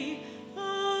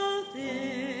of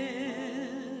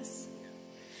this?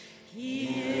 He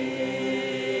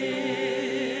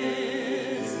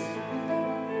is.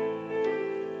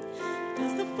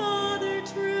 Does the Father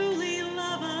truly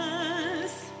love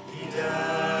us? He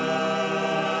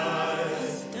does.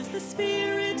 Does the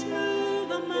Spirit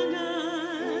move among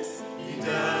us? He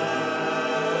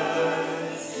does.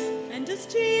 And does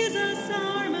Jesus,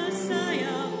 our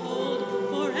Messiah, hold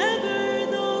forever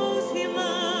those he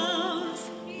loves?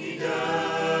 He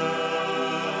does.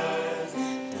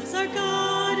 Does our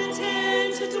God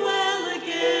intend to dwell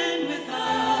again with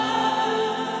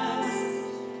us?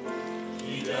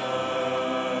 He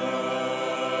does.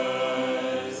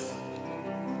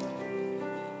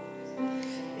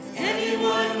 Is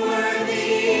anyone worthy?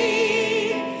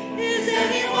 Is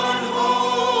anyone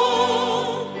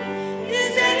whole?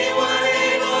 Is anyone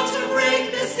able to break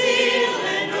the seal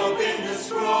and open the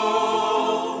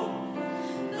scroll?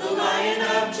 The Lion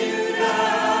of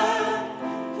Judah,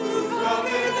 who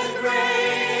conquered the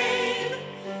grave,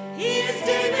 he is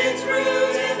David's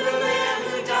root and the Lamb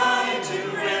who died to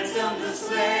ransom the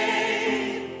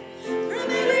slave. From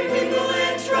every people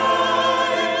and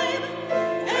tribe,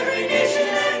 every nation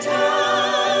and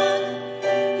tongue,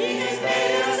 he has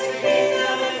made us a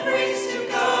kingdom and priests to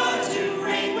God to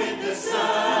reign with the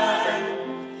Son.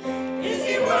 Is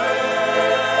he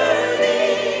worthy?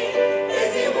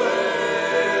 Is he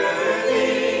worthy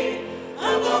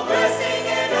of all blessing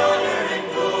and honor and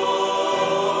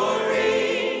glory?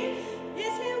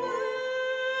 Is he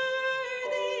worthy?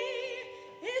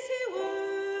 Is he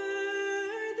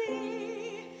worthy?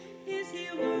 Is he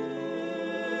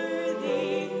worthy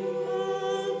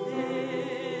of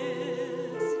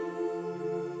this?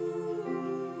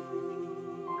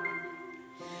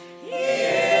 He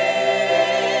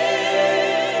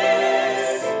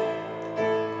is.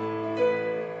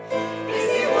 Is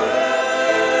he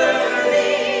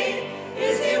worthy?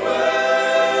 Is he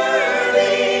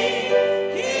worthy?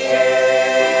 He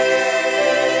is.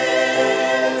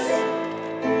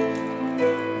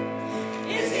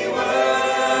 Is he worthy?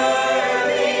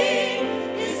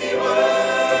 Is he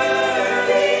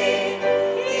worthy?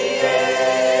 He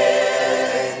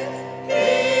is. He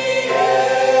is.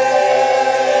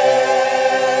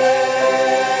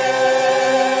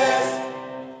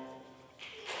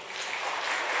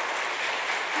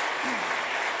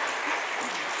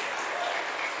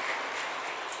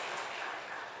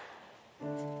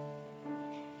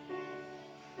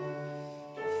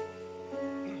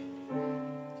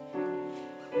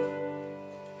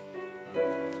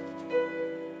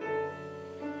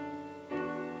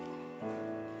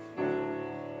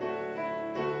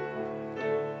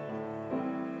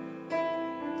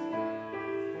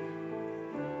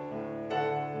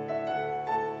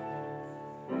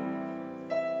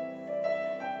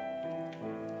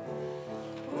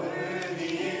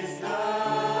 Worthy is the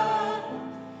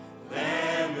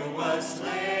Lamb who was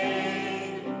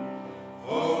slain.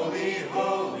 Holy,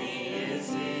 holy is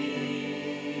he.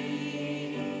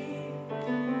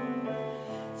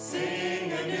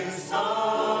 Sing a new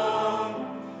song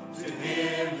to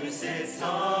him who sits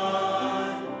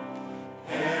on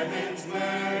heaven's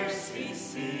mercy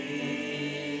seat.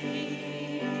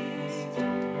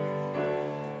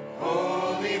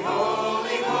 Holy,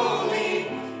 holy, holy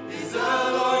is the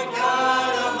Lord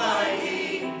God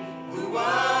Almighty, who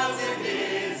was and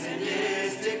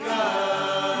is to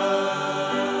come.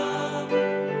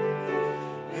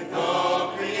 With all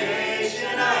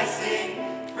creation I sing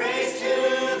praise to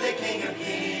the King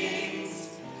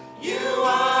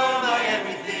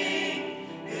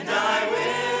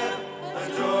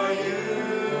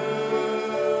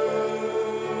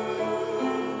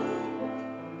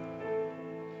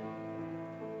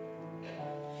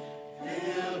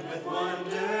with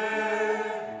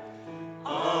wonder,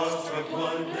 awestruck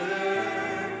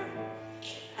wonder,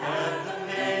 at the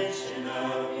mention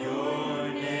of your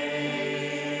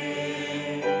name.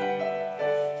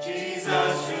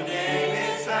 Jesus, your name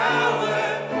is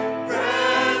power,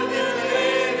 breath and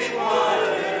living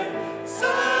water,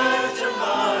 such a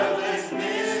marvelous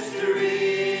mystery.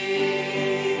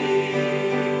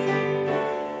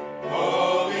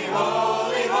 Holy,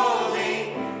 holy, holy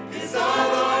is our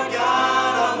Lord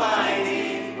God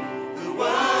Almighty, who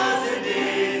was and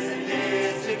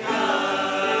is to come.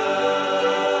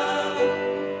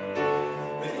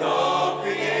 With all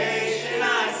creation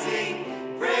I sing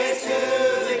praise to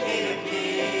the King of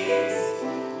Kings.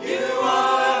 You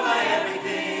are my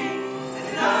everything,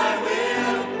 and I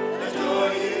will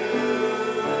adore you.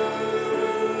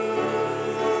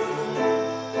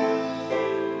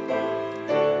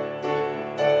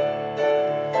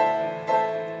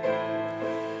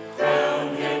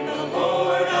 Crowned in the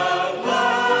Lord of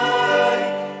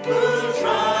life, who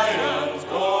triumphs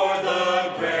o'er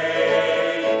the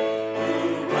grave, who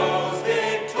rose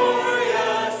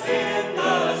victorious in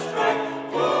the strife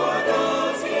for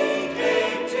those he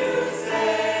came to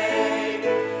save.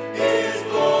 His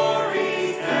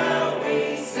glories now we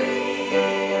sing,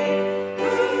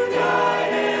 who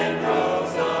died and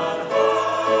rose on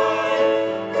high,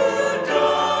 who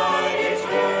died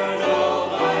eternal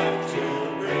life to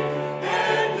bring,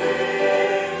 and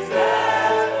lives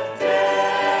that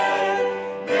death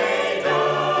may die.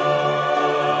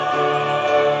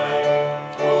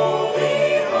 Holy,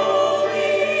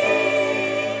 holy,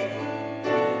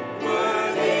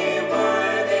 worthy,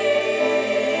 worthy,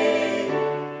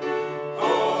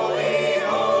 holy,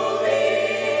 holy,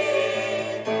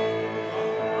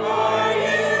 are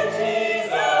you, Jesus?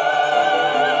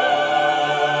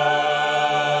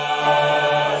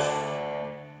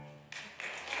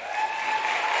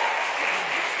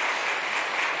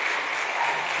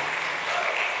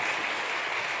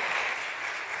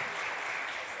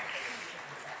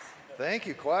 Thank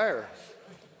you, choir.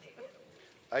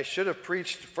 I should have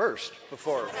preached first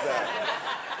before that.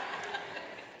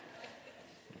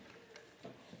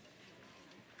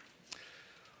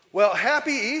 Well,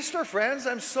 happy Easter, friends.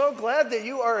 I'm so glad that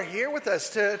you are here with us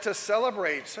to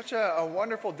celebrate such a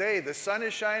wonderful day. The sun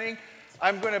is shining.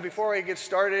 Before I get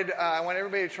started, I want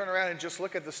everybody to turn around and just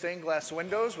look at the stained glass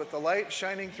windows with the light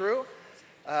shining through.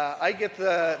 I get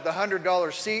the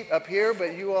 $100 seat up here,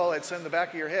 but you all, it's in the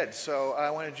back of your head. So I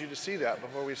wanted you to see that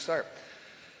before we start.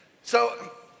 So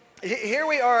here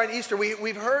we are on Easter.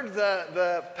 We've heard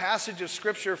the passage of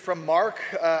Scripture from Mark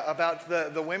about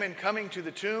the women coming to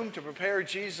the tomb to prepare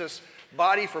Jesus'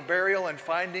 body for burial and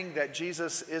finding that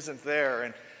Jesus isn't there.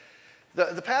 And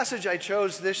the passage I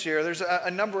chose this year, there's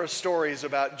a number of stories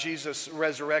about Jesus'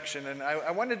 resurrection, and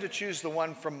I wanted to choose the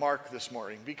one from Mark this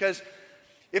morning because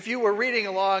if you were reading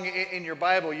along in your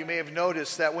Bible, you may have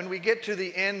noticed that when we get to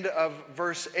the end of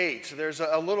verse 8, there's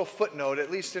a little footnote,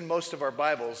 at least in most of our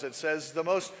Bibles, that says the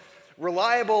most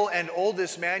reliable and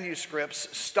oldest manuscripts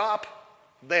stop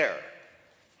there.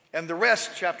 And the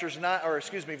rest,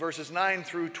 verses 9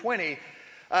 through 20,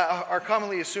 are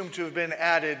commonly assumed to have been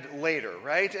added later,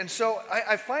 right? And so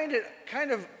I find it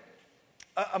kind of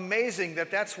amazing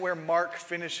that that's where Mark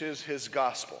finishes his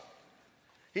gospel.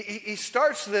 He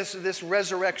starts this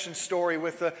resurrection story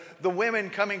with the women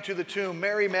coming to the tomb,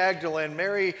 Mary Magdalene,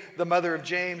 Mary the mother of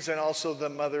James, and also the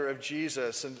mother of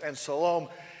Jesus, and Salome,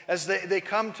 as they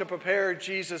come to prepare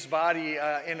Jesus' body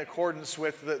in accordance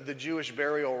with the Jewish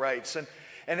burial rites.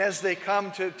 And as they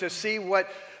come to see what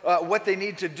they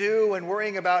need to do and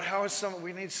worrying about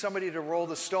we need somebody to roll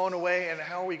the stone away and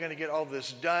how are we going to get all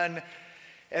this done.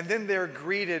 And then they're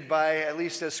greeted by, at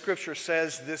least as Scripture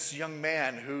says, this young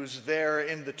man who's there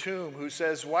in the tomb who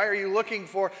says, "Why are you looking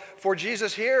for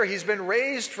Jesus here? He's been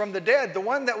raised from the dead. The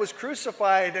one that was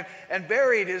crucified and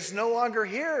buried is no longer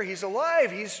here. He's alive.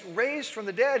 He's raised from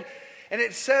the dead." And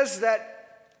it says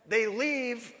that they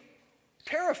leave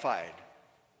terrified.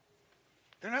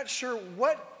 They're not sure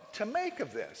what to make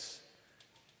of this.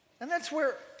 And that's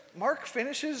where Mark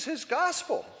finishes his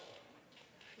gospel.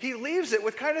 He leaves it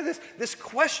with kind of this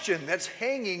question that's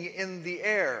hanging in the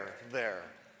air there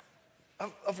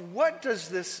of what does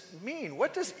this mean?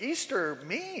 What does Easter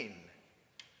mean?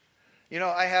 You know,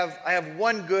 I have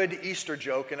one good Easter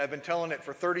joke, and I've been telling it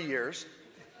for 30 years.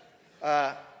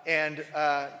 And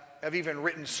I've even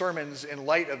written sermons in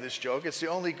light of this joke. It's the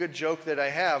only good joke that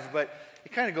I have, but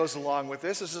it kind of goes along with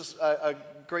this. This is a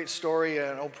great story,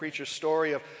 an old preacher's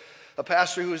story of a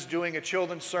pastor who was doing a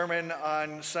children's sermon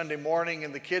on Sunday morning,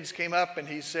 and the kids came up and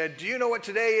he said, "Do you know what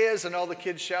today is?" And all the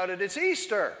kids shouted, "It's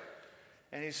Easter."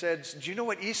 And he said, do you know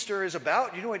what Easter is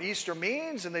about? Do you know what Easter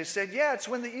means? And they said, yeah, it's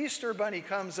when the Easter bunny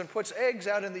comes and puts eggs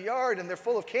out in the yard and they're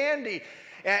full of candy.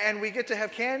 And we get to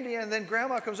have candy, and then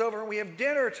Grandma comes over and we have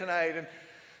dinner tonight. And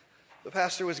the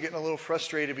pastor was getting a little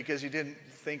frustrated because he didn't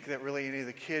think that really any of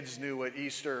the kids knew what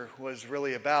Easter was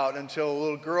really about until a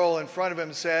little girl in front of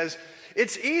him says,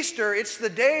 it's Easter, it's the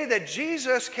day that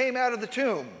Jesus came out of the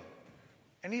tomb.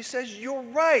 And he says, you're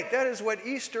right, that is what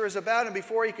Easter is about. And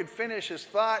before he could finish his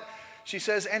thought, she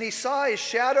says, and he saw his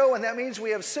shadow, and that means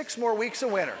we have 6 more weeks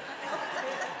of winter.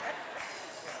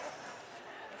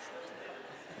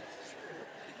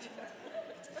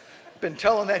 Been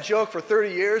telling that joke for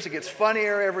 30 years. It gets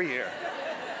funnier every year.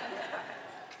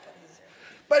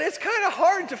 But it's kind of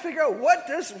hard to figure out what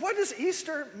does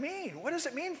Easter mean? What does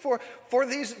it mean for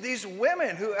these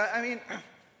women who, I mean,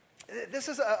 this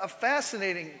is a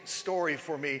fascinating story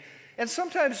for me. And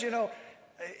sometimes,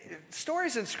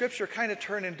 stories in Scripture kind of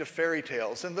turn into fairy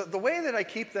tales. And the way that I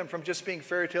keep them from just being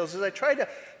fairy tales is I try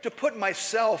to put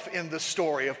myself in the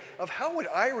story of how would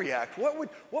I react? What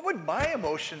would my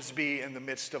emotions be in the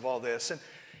midst of all this?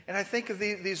 And I think of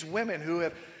these women who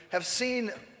have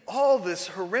seen all this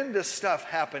horrendous stuff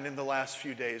happen in the last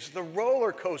few days, the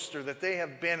roller coaster that they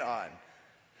have been on.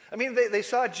 I mean, they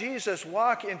saw Jesus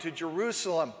walk into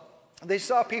Jerusalem. They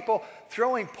saw people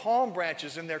throwing palm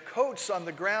branches in their coats on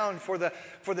the ground for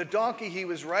the donkey he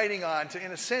was riding on to,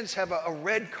 in a sense, have a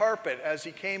red carpet as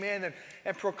he came in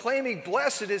and proclaiming,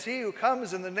 blessed is he who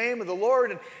comes in the name of the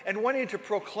Lord, and wanting to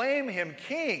proclaim him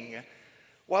king.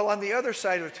 While on the other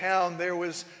side of town there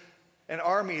was an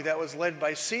army that was led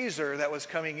by Caesar that was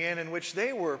coming in which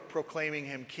they were proclaiming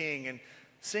him king, and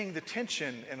seeing the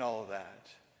tension in all of that.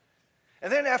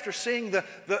 And then after seeing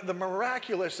the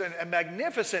miraculous and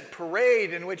magnificent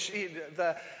parade in which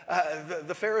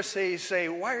the Pharisees say,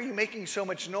 why are you making so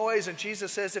much noise? And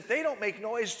Jesus says, if they don't make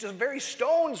noise, the very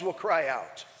stones will cry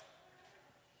out.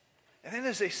 And then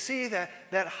as they see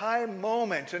that high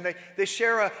moment, and they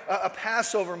share a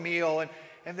Passover meal,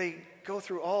 and they go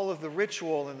through all of the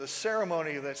ritual and the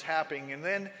ceremony that's happening. And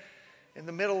then in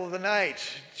the middle of the night,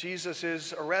 Jesus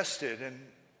is arrested and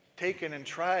taken and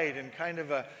tried in kind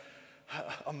of a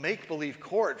make-believe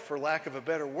court, for lack of a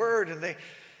better word, and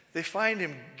they find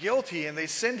him guilty, and they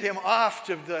send him off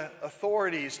to the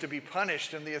authorities to be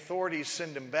punished, and the authorities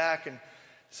send him back and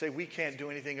say, we can't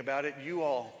do anything about it, you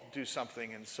all do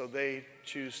something. And so they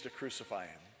choose to crucify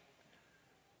him.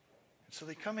 And so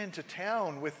they come into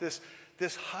town with this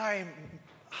high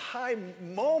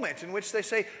moment in which they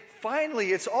say,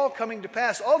 finally, it's all coming to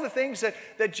pass. All the things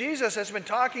that Jesus has been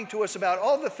talking to us about,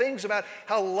 all the things about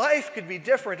how life could be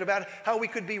different, about how we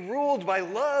could be ruled by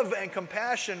love and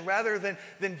compassion rather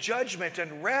than judgment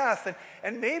and wrath.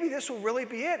 And maybe this will really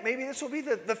be it. Maybe this will be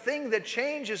the thing that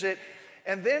changes it.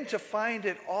 And then to find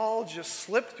it all just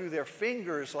slip through their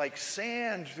fingers like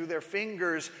sand through their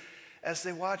fingers as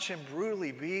they watch him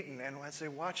brutally beaten and as they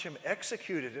watch him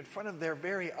executed in front of their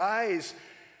very eyes.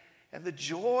 And the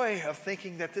joy of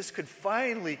thinking that this could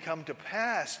finally come to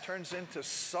pass turns into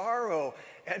sorrow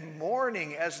and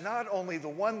mourning as not only the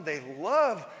one they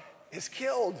love is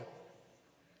killed,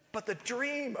 but the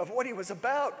dream of what he was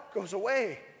about goes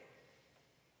away.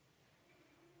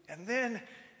 And then,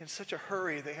 in such a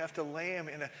hurry, they have to lay him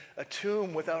in a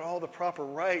tomb without all the proper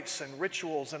rites and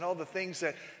rituals and all the things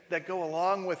that go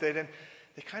along with it. And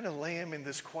they kind of lay him in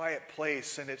this quiet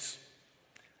place, and it's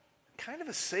kind of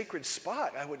a sacred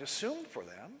spot, I would assume, for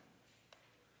them.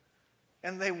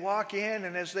 And they walk in,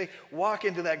 and as they walk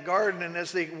into that garden, and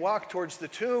as they walk towards the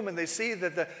tomb, and they see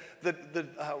that the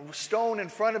stone in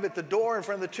front of it, the door in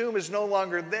front of the tomb is no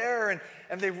longer there,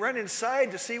 and they run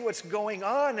inside to see what's going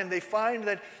on, and they find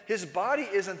that his body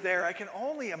isn't there. I can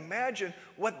only imagine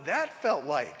what that felt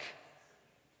like.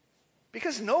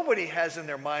 Because nobody has in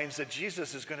their minds that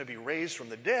Jesus is going to be raised from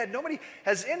the dead. Nobody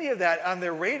has any of that on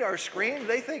their radar screen.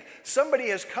 They think somebody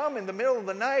has come in the middle of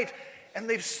the night and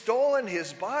they've stolen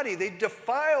his body. They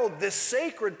defiled this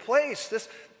sacred place,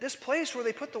 this place where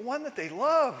they put the one that they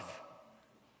love.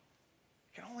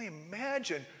 You can only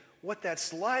imagine what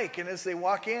that's like. And as they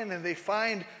walk in and they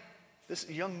find this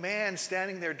young man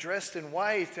standing there dressed in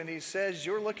white, and he says,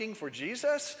 "You're looking for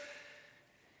Jesus?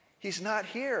 He's not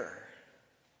here."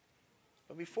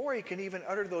 But before he can even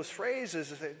utter those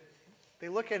phrases, they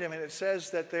look at him and it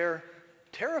says that they're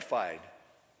terrified.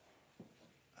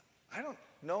 I don't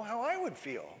know how I would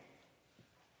feel.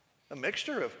 A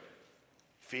mixture of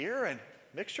fear and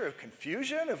mixture of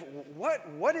confusion of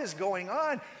what is going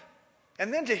on.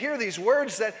 And then to hear these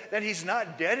words that he's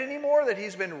not dead anymore, that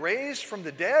he's been raised from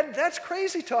the dead, that's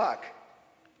crazy talk.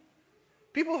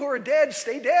 People who are dead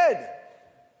stay dead.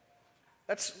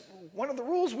 That's one of the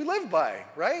rules we live by,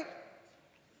 right?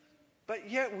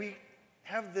 But yet we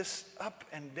have this up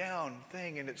and down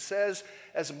thing. And it says,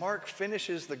 as Mark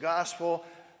finishes the gospel,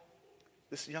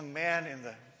 this young man in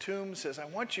the tomb says, I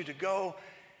want you to go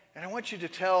and I want you to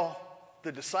tell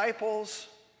the disciples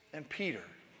and Peter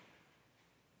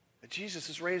that Jesus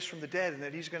is raised from the dead and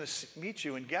that he's going to meet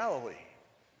you in Galilee.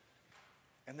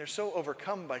 And they're so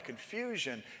overcome by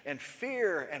confusion and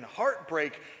fear and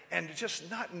heartbreak and just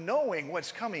not knowing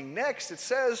what's coming next. It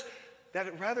says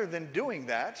that rather than doing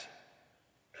that,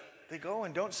 they go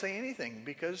and don't say anything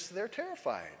because they're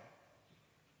terrified.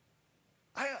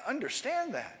 I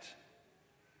understand that.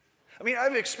 I mean,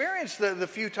 I've experienced the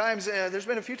few times, there's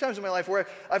been a few times in my life where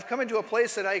I've come into a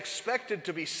place that I expected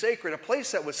to be sacred, a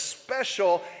place that was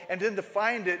special, and then to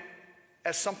find it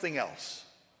as something else.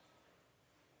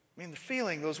 I mean, the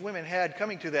feeling those women had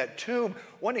coming to that tomb,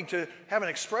 wanting to have an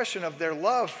expression of their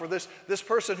love for this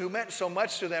person who meant so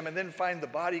much to them, and then find the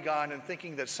body gone and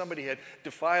thinking that somebody had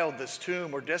defiled this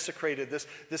tomb or desecrated this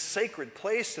sacred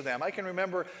place to them. I can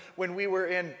remember when we were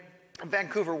in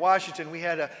Vancouver, Washington, we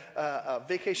had a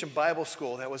vacation Bible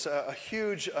school that was a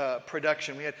huge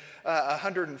production. We had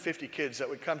 150 kids that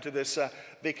would come to this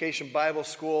vacation Bible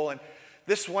school. And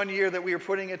this one year that we were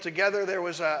putting it together, there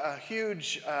was a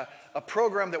huge a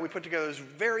program that we put together that was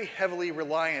very heavily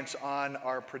reliant on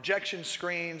our projection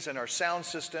screens and our sound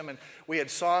system. And we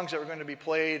had songs that were going to be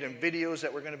played and videos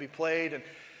that were going to be played. And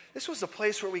this was a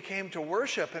place where we came to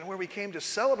worship and where we came to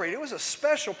celebrate. It was a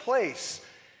special place.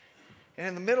 And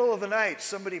in the middle of the night,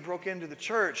 somebody broke into the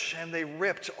church and they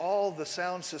ripped all the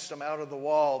sound system out of the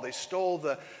wall. They stole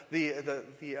the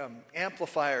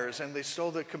amplifiers and they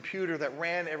stole the computer that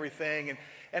ran everything.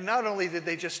 And not only did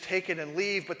they just take it and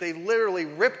leave, but they literally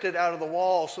ripped it out of the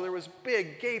wall. So there was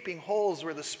big gaping holes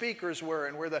where the speakers were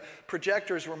and where the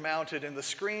projectors were mounted and the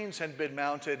screens had been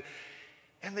mounted.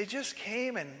 And they just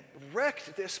came and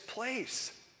wrecked this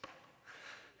place.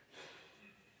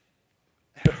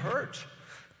 It hurt.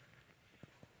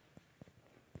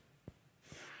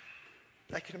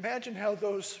 I can imagine how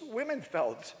those women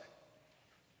felt.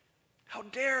 How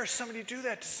dare somebody do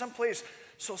that to someplace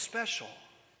so special?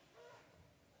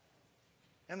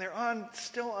 And they're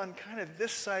still on kind of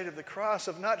this side of the cross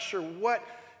of not sure what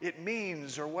it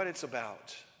means or what it's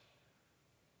about.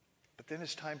 But then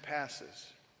as time passes,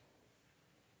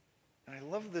 and I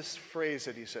love this phrase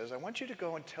that he says, I want you to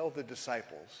go and tell the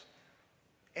disciples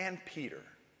and Peter.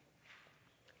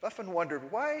 I've often wondered,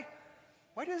 why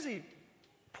does he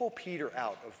pull Peter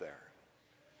out of there?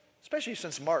 Especially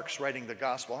since Mark's writing the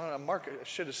gospel. I don't know, Mark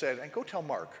should have said, and go tell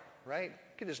Mark, right?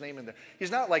 Get his name in there. He's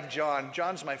not like John.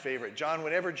 John's my favorite. John,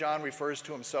 whenever John refers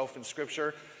to himself in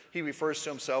Scripture, he refers to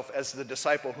himself as the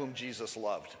disciple whom Jesus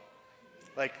loved.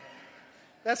 Like,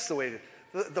 that's the way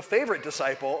the favorite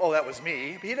disciple, oh, that was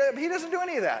me. He doesn't do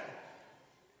any of that.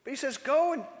 But he says,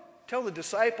 go and tell the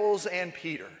disciples and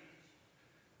Peter.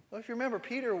 Well, if you remember,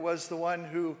 Peter was the one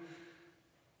who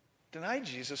denied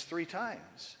Jesus 3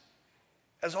 times.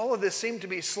 As all of this seemed to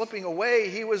be slipping away,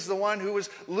 he was the one who was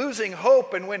losing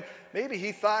hope. And when maybe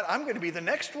he thought, I'm going to be the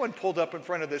next one pulled up in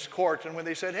front of this court. And when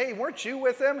they said, hey, weren't you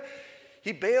with him?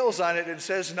 He bails on it and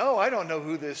says, no, I don't know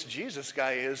who this Jesus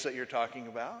guy is that you're talking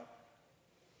about.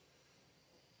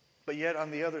 But yet on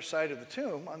the other side of the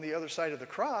tomb, on the other side of the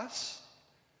cross,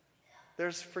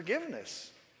 there's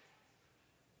forgiveness.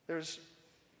 There's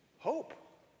hope.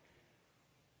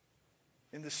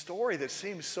 In the story that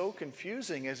seems so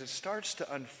confusing, as it starts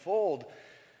to unfold,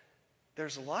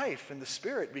 there's life and the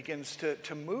Spirit begins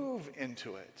to move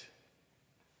into it.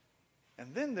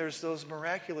 And then there's those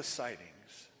miraculous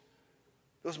sightings,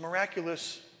 those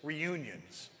miraculous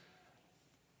reunions.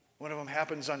 One of them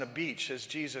happens on a beach as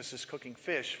Jesus is cooking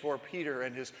fish for Peter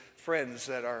and his friends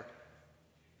that are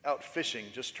out fishing,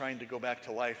 just trying to go back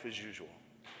to life as usual.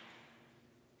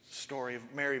 Story of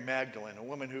Mary Magdalene, a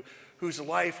woman whose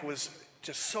life was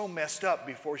just so messed up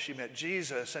before she met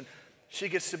Jesus. And she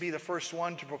gets to be the first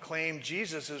one to proclaim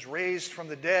Jesus is raised from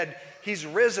the dead. He's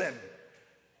risen.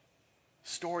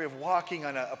 Story of walking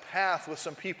on a path with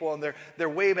some people on their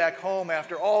way back home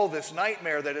after all this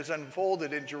nightmare that has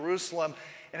unfolded in Jerusalem.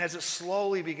 And as it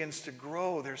slowly begins to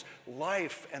grow, there's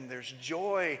life and there's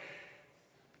joy.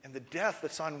 And the death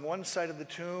that's on one side of the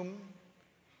tomb,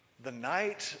 the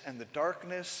night and the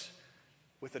darkness,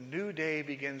 with a new day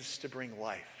begins to bring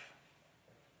life.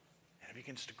 And it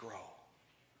begins to grow.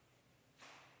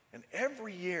 And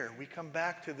every year we come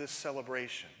back to this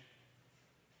celebration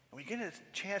and we get a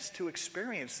chance to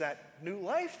experience that new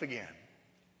life again.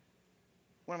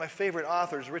 One of my favorite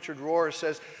authors, Richard Rohr,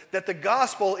 says that the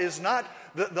gospel is not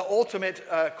the ultimate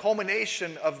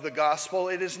culmination of the gospel.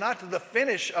 It is not the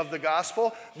finish of the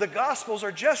gospel. The gospels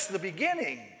are just the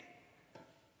beginning.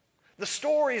 The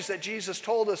stories that Jesus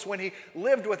told us when he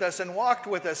lived with us and walked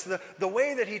with us, the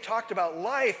way that he talked about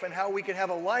life and how we can have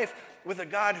a life with a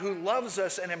God who loves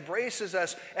us and embraces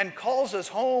us and calls us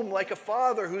home like a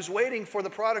father who's waiting for the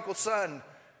prodigal son.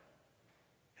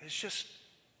 It's just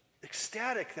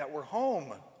ecstatic that we're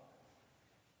home.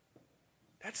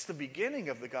 That's the beginning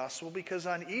of the gospel, because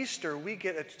on Easter we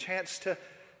get a chance to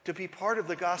be part of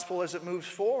the gospel as it moves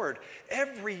forward.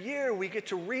 Every year we get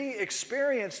to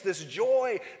re-experience this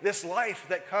joy, this life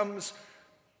that comes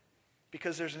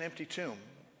because there's an empty tomb,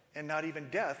 and not even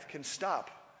death can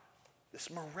stop this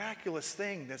miraculous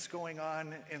thing that's going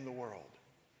on in the world.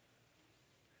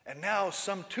 And now,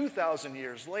 some 2,000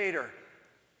 years later,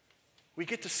 we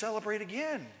get to celebrate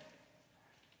again.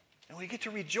 And we get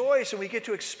to rejoice, and we get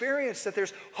to experience that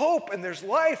there's hope and there's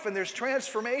life and there's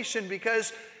transformation,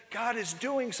 because God is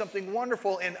doing something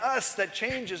wonderful in us that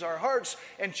changes our hearts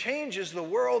and changes the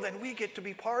world, and we get to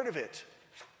be part of it.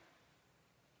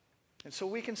 And so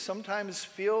we can sometimes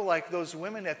feel like those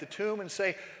women at the tomb and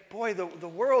say, boy, the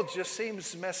world just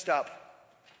seems messed up.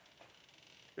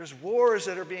 There's wars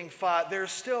that are being fought. There's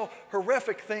still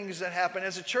horrific things that happen.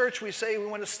 As a church, we say we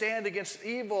want to stand against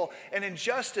evil and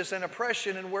injustice and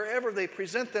oppression and wherever they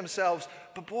present themselves.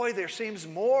 But boy, there seems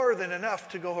more than enough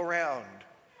to go around.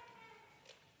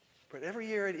 But every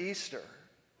year at Easter,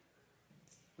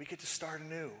 we get to start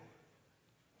anew,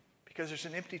 because there's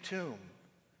an empty tomb,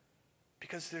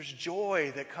 because there's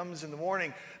joy that comes in the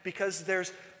morning, because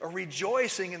there's a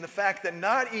rejoicing in the fact that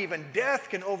not even death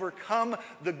can overcome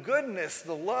the goodness,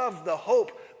 the love, the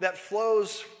hope that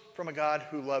flows from a God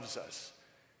who loves us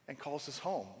and calls us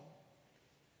home.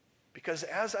 Because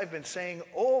as I've been saying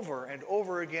over and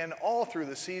over again all through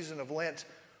the season of Lent,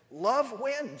 love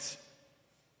wins.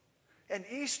 And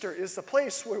Easter is the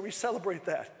place where we celebrate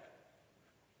that.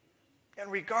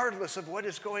 And regardless of what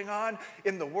is going on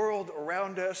in the world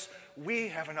around us, we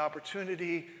have an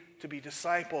opportunity to be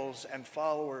disciples and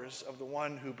followers of the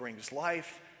one who brings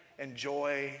life and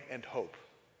joy and hope.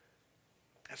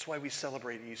 That's why we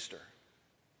celebrate Easter.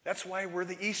 That's why we're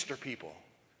the Easter people.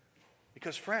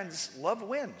 Because, friends, love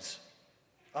wins.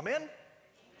 Amen?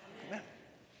 Amen.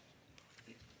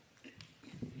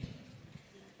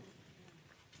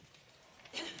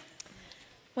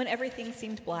 When everything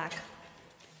seemed black,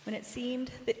 when it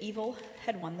seemed that evil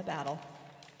had won the battle,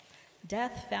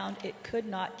 death found it could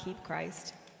not keep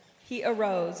Christ. He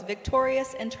arose,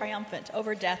 victorious and triumphant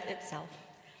over death itself.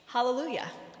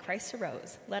 Hallelujah! Christ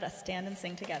arose. Let us stand and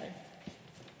sing together.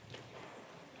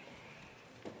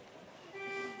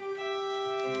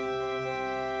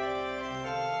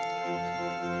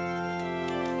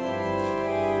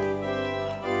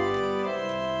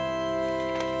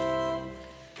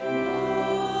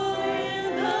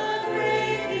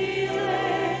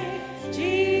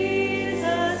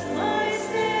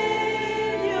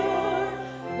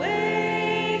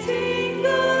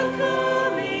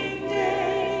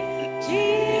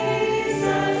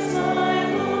 Jesus,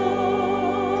 my Lord.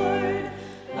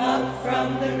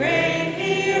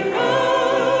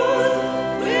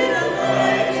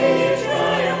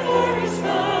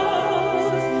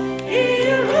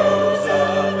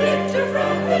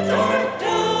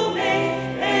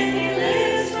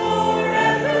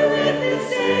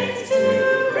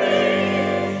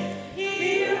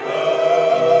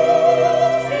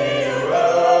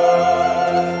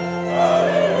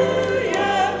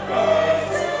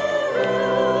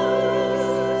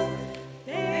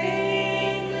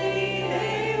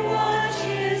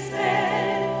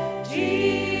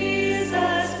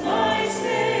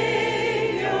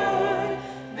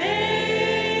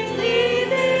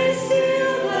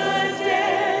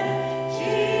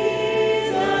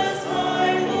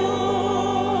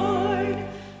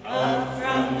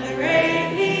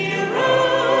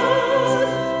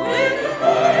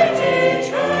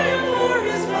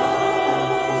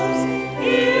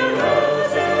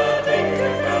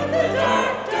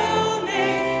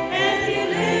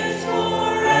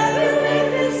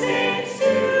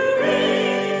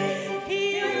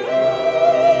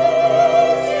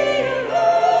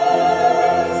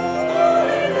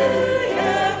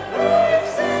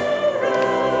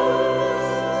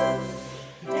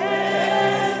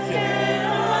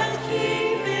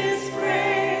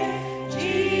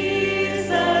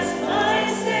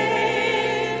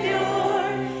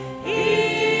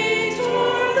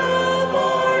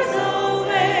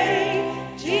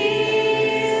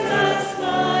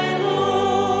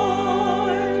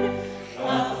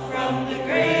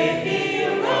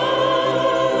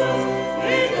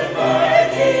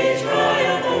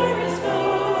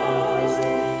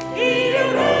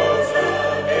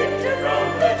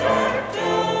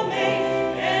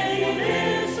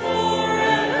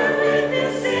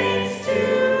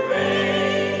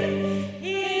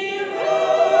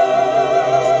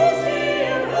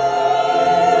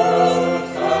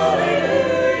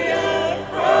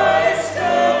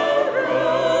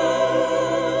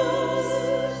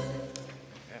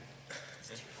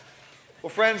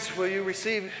 friends, will you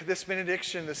receive this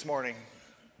benediction this morning?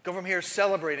 Go from here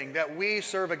celebrating that we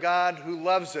serve a God who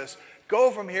loves us.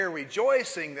 Go from here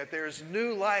rejoicing that there's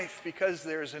new life because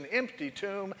there's an empty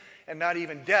tomb and not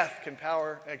even death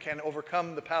can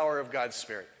overcome the power of God's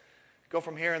Spirit. Go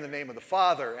from here in the name of the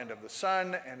Father and of the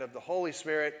Son and of the Holy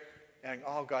Spirit. And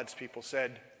all God's people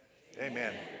said,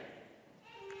 Amen.